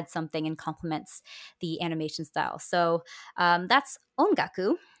really adds something and complements the animation style. So that's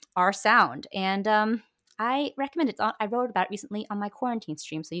Ongaku, Our Sound, and I recommend it. I wrote about it recently on my quarantine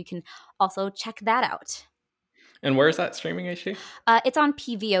stream, so you can also check that out. And where is that streaming, HT? It's on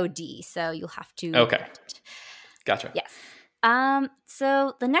PVOD, so you'll have to. Okay. Gotcha. Yes.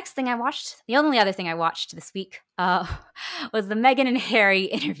 So the next thing I watched, the only other thing I watched this week, was the Meghan and Harry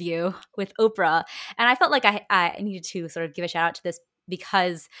interview with Oprah. And I felt like I needed to sort of give a shout out to this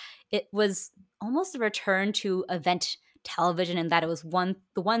because it was almost a return to event television, and that it was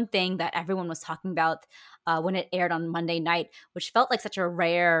the one thing that everyone was talking about when it aired on Monday night, which felt like such a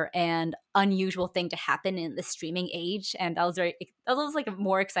rare and unusual thing to happen in the streaming age. And that was like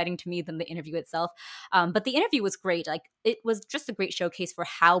more exciting to me than the interview itself. But the interview was great. Like, it was just a great showcase for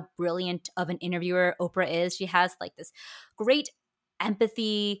how brilliant of an interviewer Oprah is. She has like this great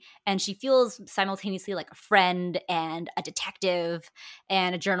empathy, and she feels simultaneously like a friend and a detective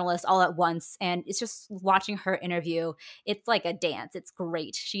and a journalist all at once. And it's just watching her interview, it's like a dance. It's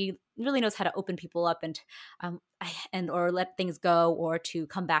great. She really knows how to open people up and or let things go, or to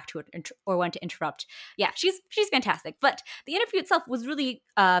come back to it, or when to interrupt. Yeah, she's fantastic. But the interview itself was really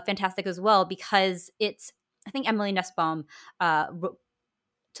fantastic as well, because I think Emily Nussbaum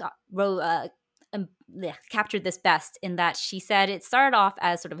captured this best, in that she said it started off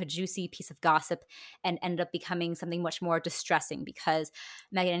as sort of a juicy piece of gossip and ended up becoming something much more distressing, because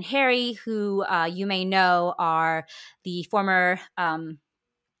Meghan and Harry, who you may know, are the former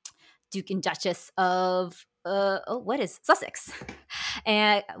Duke and Duchess of Sussex,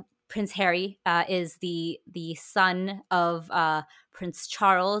 and Prince Harry is the son of Prince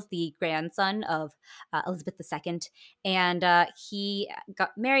Charles, the grandson of Elizabeth II, and he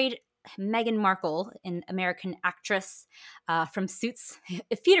got married Meghan Markle, an American actress from Suits.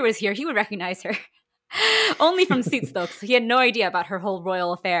 If Peter was here, he would recognize her. Only from Suits, though, so he had no idea about her whole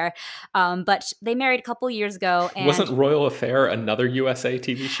royal affair. But they married a couple years ago. And wasn't Royal Affair another USA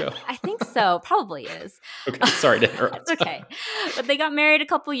TV show? I think so. Probably is. Okay, sorry to interrupt. It's okay. But they got married a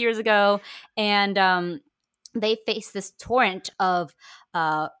couple years ago, and they faced this torrent of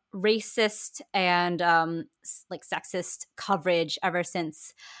racist and like sexist coverage ever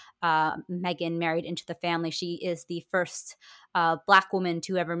since Meghan married into the family. She is the first Black woman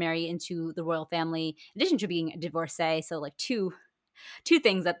to ever marry into the royal family, in addition to being a divorcee. So like two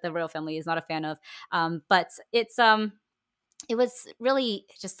things that the royal family is not a fan of. But it was really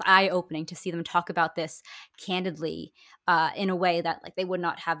just eye-opening to see them talk about this candidly in a way that like they would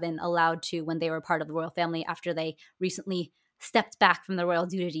not have been allowed to when they were part of the royal family after they recently stepped back from the royal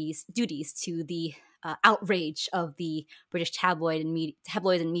duties to the outrage of the British tabloids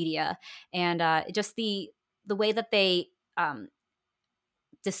and media, and just the way that they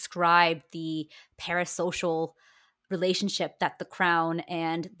described the parasocial relationship that the Crown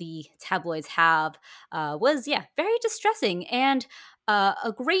and the tabloids have was very distressing, and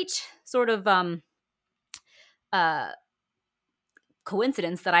a great sort of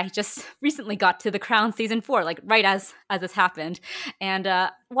coincidence that I just recently got to The Crown season 4, like right as this happened, and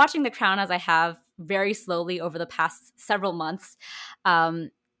watching The Crown as I have very slowly over the past several months,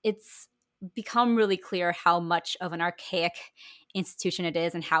 it's become really clear how much of an archaic institution it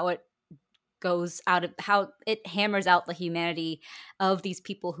is, and how it hammers out the humanity of these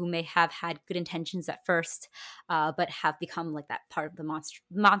people who may have had good intentions at first, but have become like that part of the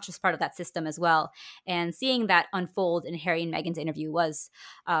monstrous part of that system as well. And seeing that unfold in Harry and Meghan's interview was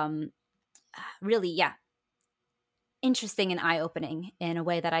really, interesting and eye-opening in a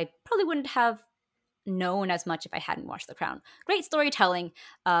way that I probably wouldn't have known as much if I hadn't watched The Crown. Great storytelling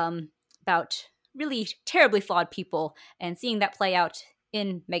about really terribly flawed people, and seeing that play out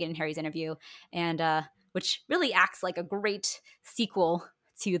in Meghan and Harry's interview, and which really acts like a great sequel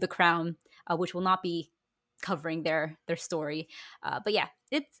to The Crown, which will not be covering their story. But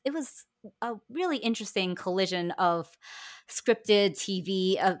it was a really interesting collision of scripted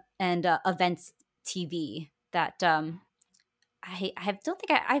TV and events TV that I don't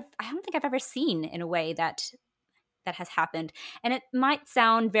think I've ever seen in a way that has happened. And it might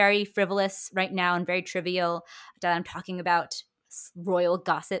sound very frivolous right now and very trivial that I'm talking about royal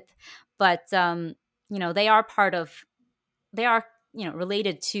gossip, but they are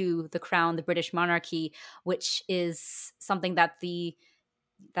related to the Crown, the British monarchy, which is something that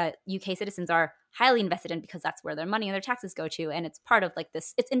UK citizens are highly invested in, because that's where their money and their taxes go to, and it's part of like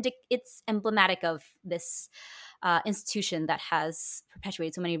this. It's emblematic of this institution that has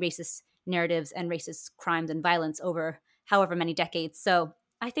perpetuated so many racist narratives and racist crimes and violence over however many decades. So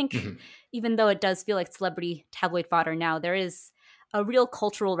I think even though it does feel like celebrity tabloid fodder now, there is a real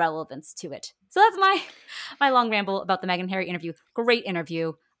cultural relevance to it. So that's my long ramble about the Meghan and Harry interview. Great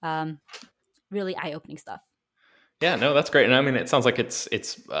interview. Really eye-opening stuff. Yeah, no, that's great. And I mean, it sounds like it's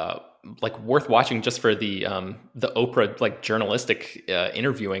like worth watching just for the Oprah like journalistic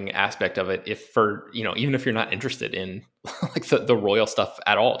interviewing aspect of it. Even if you're not interested in like the royal stuff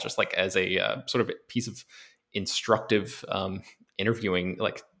at all, just like as a sort of piece of instructive interviewing,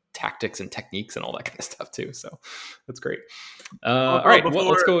 like tactics and techniques and all that kind of stuff too. So that's great. All right,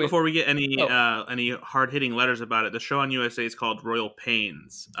 let's go. Before we get any hard hitting letters about it, the show on USA is called Royal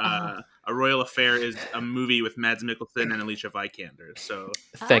Pains. A Royal Affair is a movie with Mads Mikkelsen and Alicia Vikander. So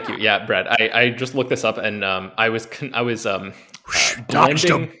thank you. Yeah, Brad, I just looked this up, and I was dodged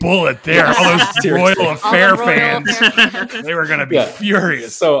a bullet there. All those Royal Affair fans, they were going to be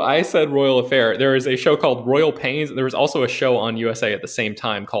furious. So I said Royal Affair. There is a show called Royal Pains. There was also a show on USA at the same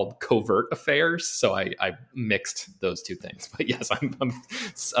time called Covert Affairs. So I mixed those two things. But yes, I'm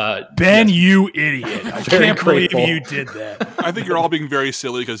Ben, you idiot! I can't believe you did that. I think you're all being very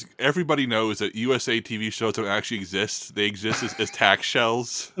silly, because everybody knows that USA TV shows don't actually exist. They exist as tax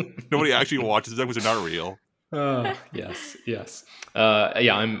shells. Nobody actually watches them because they're not real. Yes.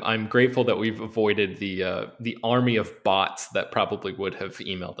 I'm grateful that we've avoided the army of bots that probably would have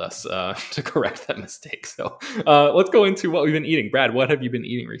emailed us to correct that mistake. So let's go into what we've been eating. Brad, what have you been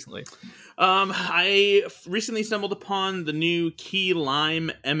eating recently? I recently stumbled upon the new key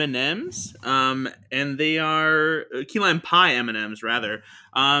lime M&Ms, and they are key lime pie M&Ms rather,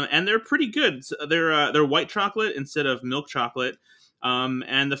 and they're pretty good. They're white chocolate instead of milk chocolate.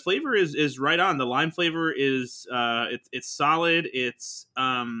 And the flavor is right on. The lime flavor is it's solid. It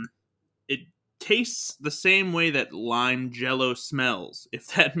tastes the same way that lime Jell-O smells, if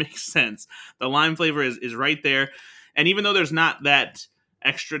that makes sense. The lime flavor is right there, and even though there's not that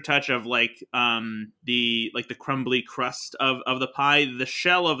extra touch of like the crumbly crust of the pie. The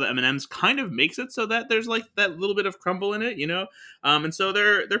shell of the M&Ms kind of makes it so that there's like that little bit of crumble in it, you know. And so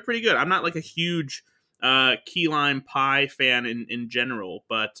they're pretty good. I'm not like a huge key lime pie fan in general,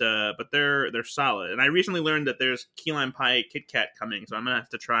 but they're solid. And I recently learned that there's key lime pie Kit Kat coming, so I'm gonna have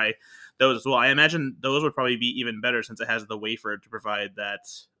to try those as well. I imagine those would probably be even better since it has the wafer to provide that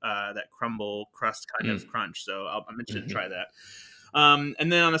crumble crust kind of crunch. So I'm interested to try that.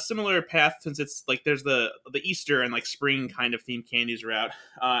 And then on a similar path, since it's like there's the Easter and like spring kind of themed candies are out,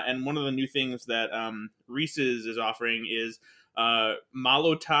 and one of the new things that Reese's is offering is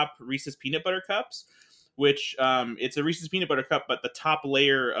Mallow Top Reese's Peanut Butter Cups, which it's a Reese's Peanut Butter Cup, but the top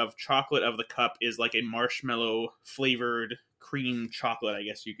layer of chocolate of the cup is like a marshmallow flavored cream chocolate, I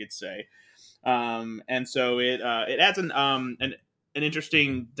guess you could say. And so it adds an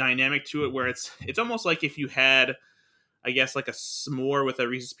interesting dynamic to it, where it's almost like if you had, I guess, like a s'more with a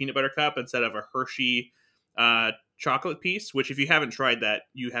Reese's Peanut Butter Cup instead of a Hershey chocolate piece, which if you haven't tried that,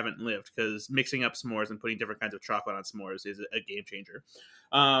 you haven't lived, because mixing up s'mores and putting different kinds of chocolate on s'mores is a game changer.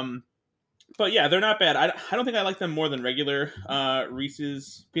 But yeah, they're not bad. I don't think I like them more than regular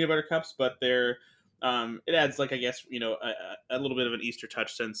Reese's Peanut Butter Cups, but they're it adds, like, I guess, you know, a little bit of an Easter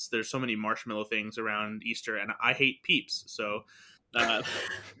touch, since there's so many marshmallow things around Easter, and I hate Peeps, so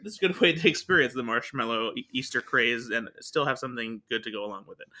this is a good way to experience the marshmallow Easter craze and still have something good to go along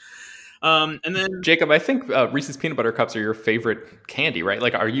with it. And then Jacob, I think Reese's Peanut Butter Cups are your favorite candy, right?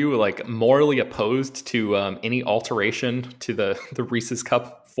 Like, are you like morally opposed to any alteration to the Reese's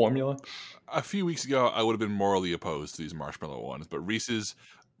Cup formula? A few weeks ago, I would have been morally opposed to these marshmallow ones, but Reese's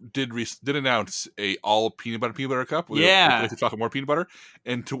did announce a all peanut butter cup with a chocolate more peanut butter,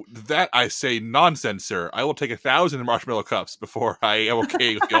 and to that I say, nonsense, sir. I will take 1,000 marshmallow cups before I am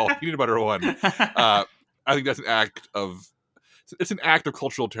okay with the all peanut butter one. I think that's an act of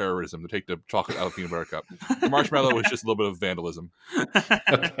cultural terrorism to take the chocolate out of the peanut butter cup. The marshmallow is just a little bit of vandalism.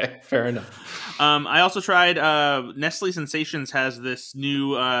 Okay, fair enough. I also tried Nestle Sensations has this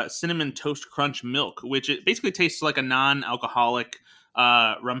new cinnamon toast crunch milk, which it basically tastes like a non-alcoholic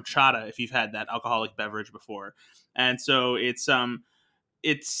rum chata, if you've had that alcoholic beverage before. And so it's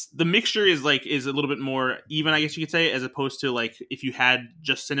the mixture is a little bit more even, I guess you could say, as opposed to like if you had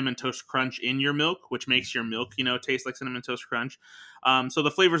just cinnamon toast crunch in your milk, which makes your milk, you know, taste like cinnamon toast crunch. So the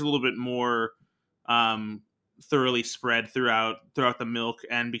flavor is a little bit more thoroughly spread throughout the milk,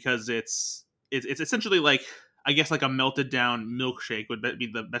 and because it's essentially like, I guess, like a melted down milkshake would be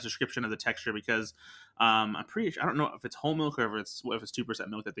the best description of the texture, because I'm pretty sure, I don't know if it's whole milk or if it's 2%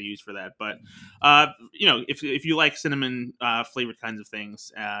 milk that they use for that, but you know, if you like cinnamon flavored kinds of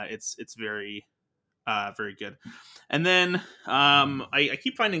things, it's very very good. And then I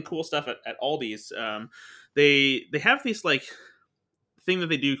keep finding cool stuff at Aldi's. They have this like thing that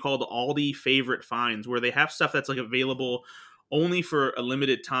they do called Aldi Favorite Finds, where they have stuff that's like available only for a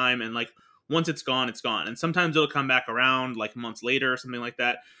limited time, and like once it's gone, it's gone. And sometimes it'll come back around like months later or something like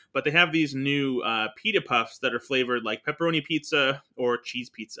that. But they have these new pita puffs that are flavored like pepperoni pizza or cheese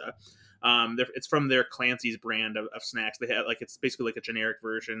pizza. It's from their Clancy's brand of snacks. They have like, it's basically like a generic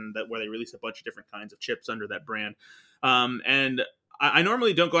version where they release a bunch of different kinds of chips under that brand. And I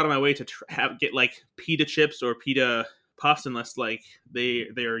normally don't go out of my way to get like pita chips or pita puffs unless like they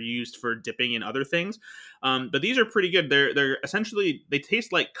are used for dipping in other things. But these are pretty good. They're essentially, they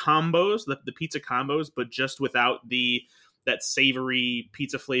taste like combos, the pizza combos, but just without that savory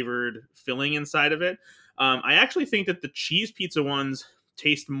pizza flavored filling inside of it. I actually think that the cheese pizza ones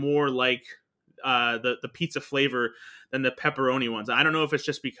taste more like the pizza flavor than the pepperoni ones. I don't know if it's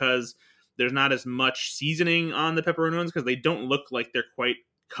just because there's not as much seasoning on the pepperoni ones, because they don't look like they're quite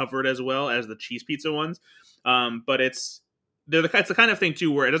covered as well as the cheese pizza ones. But it's the kind of thing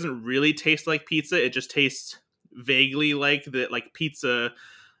too where it doesn't really taste like pizza. It just tastes vaguely like pizza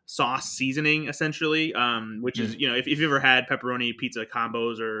sauce seasoning, essentially, which is, you know, if you've ever had pepperoni pizza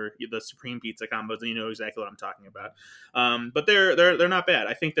combos or the supreme pizza combos, then you know exactly what I'm talking about. But they're not bad.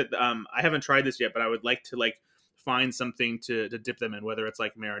 I think that I haven't tried this yet, but I would like to like find something to dip them in, whether it's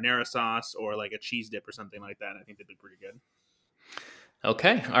like marinara sauce or like a cheese dip or something like that. I think they'd be pretty good.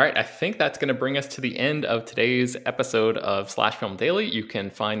 Okay. All right. I think that's going to bring us to the end of today's episode of Slash Film Daily. You can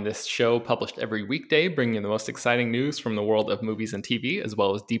find this show published every weekday, bringing you the most exciting news from the world of movies and TV, as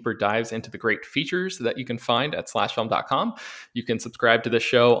well as deeper dives into the great features that you can find at slashfilm.com. You can subscribe to the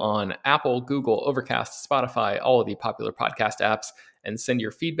show on Apple, Google, Overcast, Spotify, all of the popular podcast apps, and send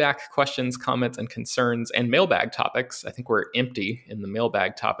your feedback, questions, comments, and concerns, and mailbag topics. I think we're empty in the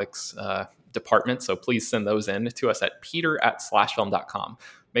mailbag topics department, so please send those in to us at peter@slashfilm.com.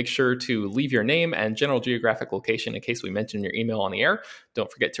 Make sure to leave your name and general geographic location in case we mention your email on the air.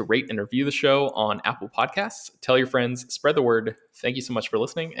 Don't forget to rate and review the show on Apple Podcasts. Tell your friends, spread the word. Thank you so much for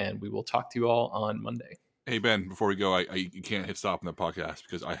listening, and we will talk to you all on Monday. Hey, Ben, before we go, you can't hit stop on the podcast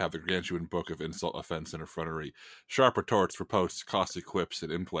because I have the gargantuan book of insult, offense, and effrontery. Sharp retorts, riposts, caustic quips,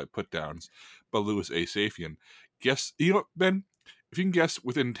 and impolite put-downs by Louis A. Safian. Guess, you know what, Ben? If you can guess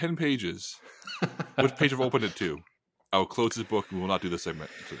within 10 pages which page I've opened it to, I will close this book and we will not do this segment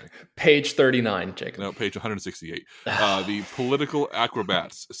today. Page 39, Jacob. No, page 168. The political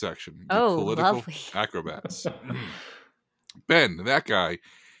acrobats section. Lovely. Acrobats. Ben, that guy,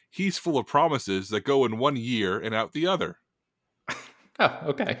 he's full of promises that go in one year and out the other. Oh,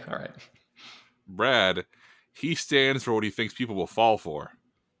 okay. All right. Brad, he stands for what he thinks people will fall for.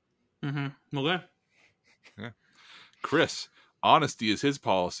 Mm-hmm. Okay. Yeah. Chris, honesty is his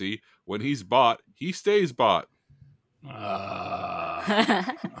policy. When he's bought, he stays bought.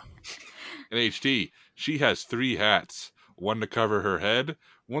 And HT, she has 3 hats. One to cover her head,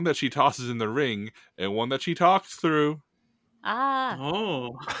 one that she tosses in the ring, and one that she talks through.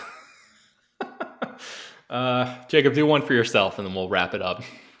 Oh. Jacob, do one for yourself, and then we'll wrap it up. I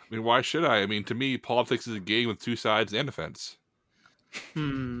mean, why should I? I mean, to me, politics is a game with 2 sides and a fence.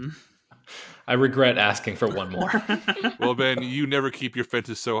 I regret asking for one more. Well, Ben, you never keep your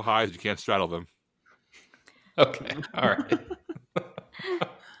fences so high as you can't straddle them. Okay. All right.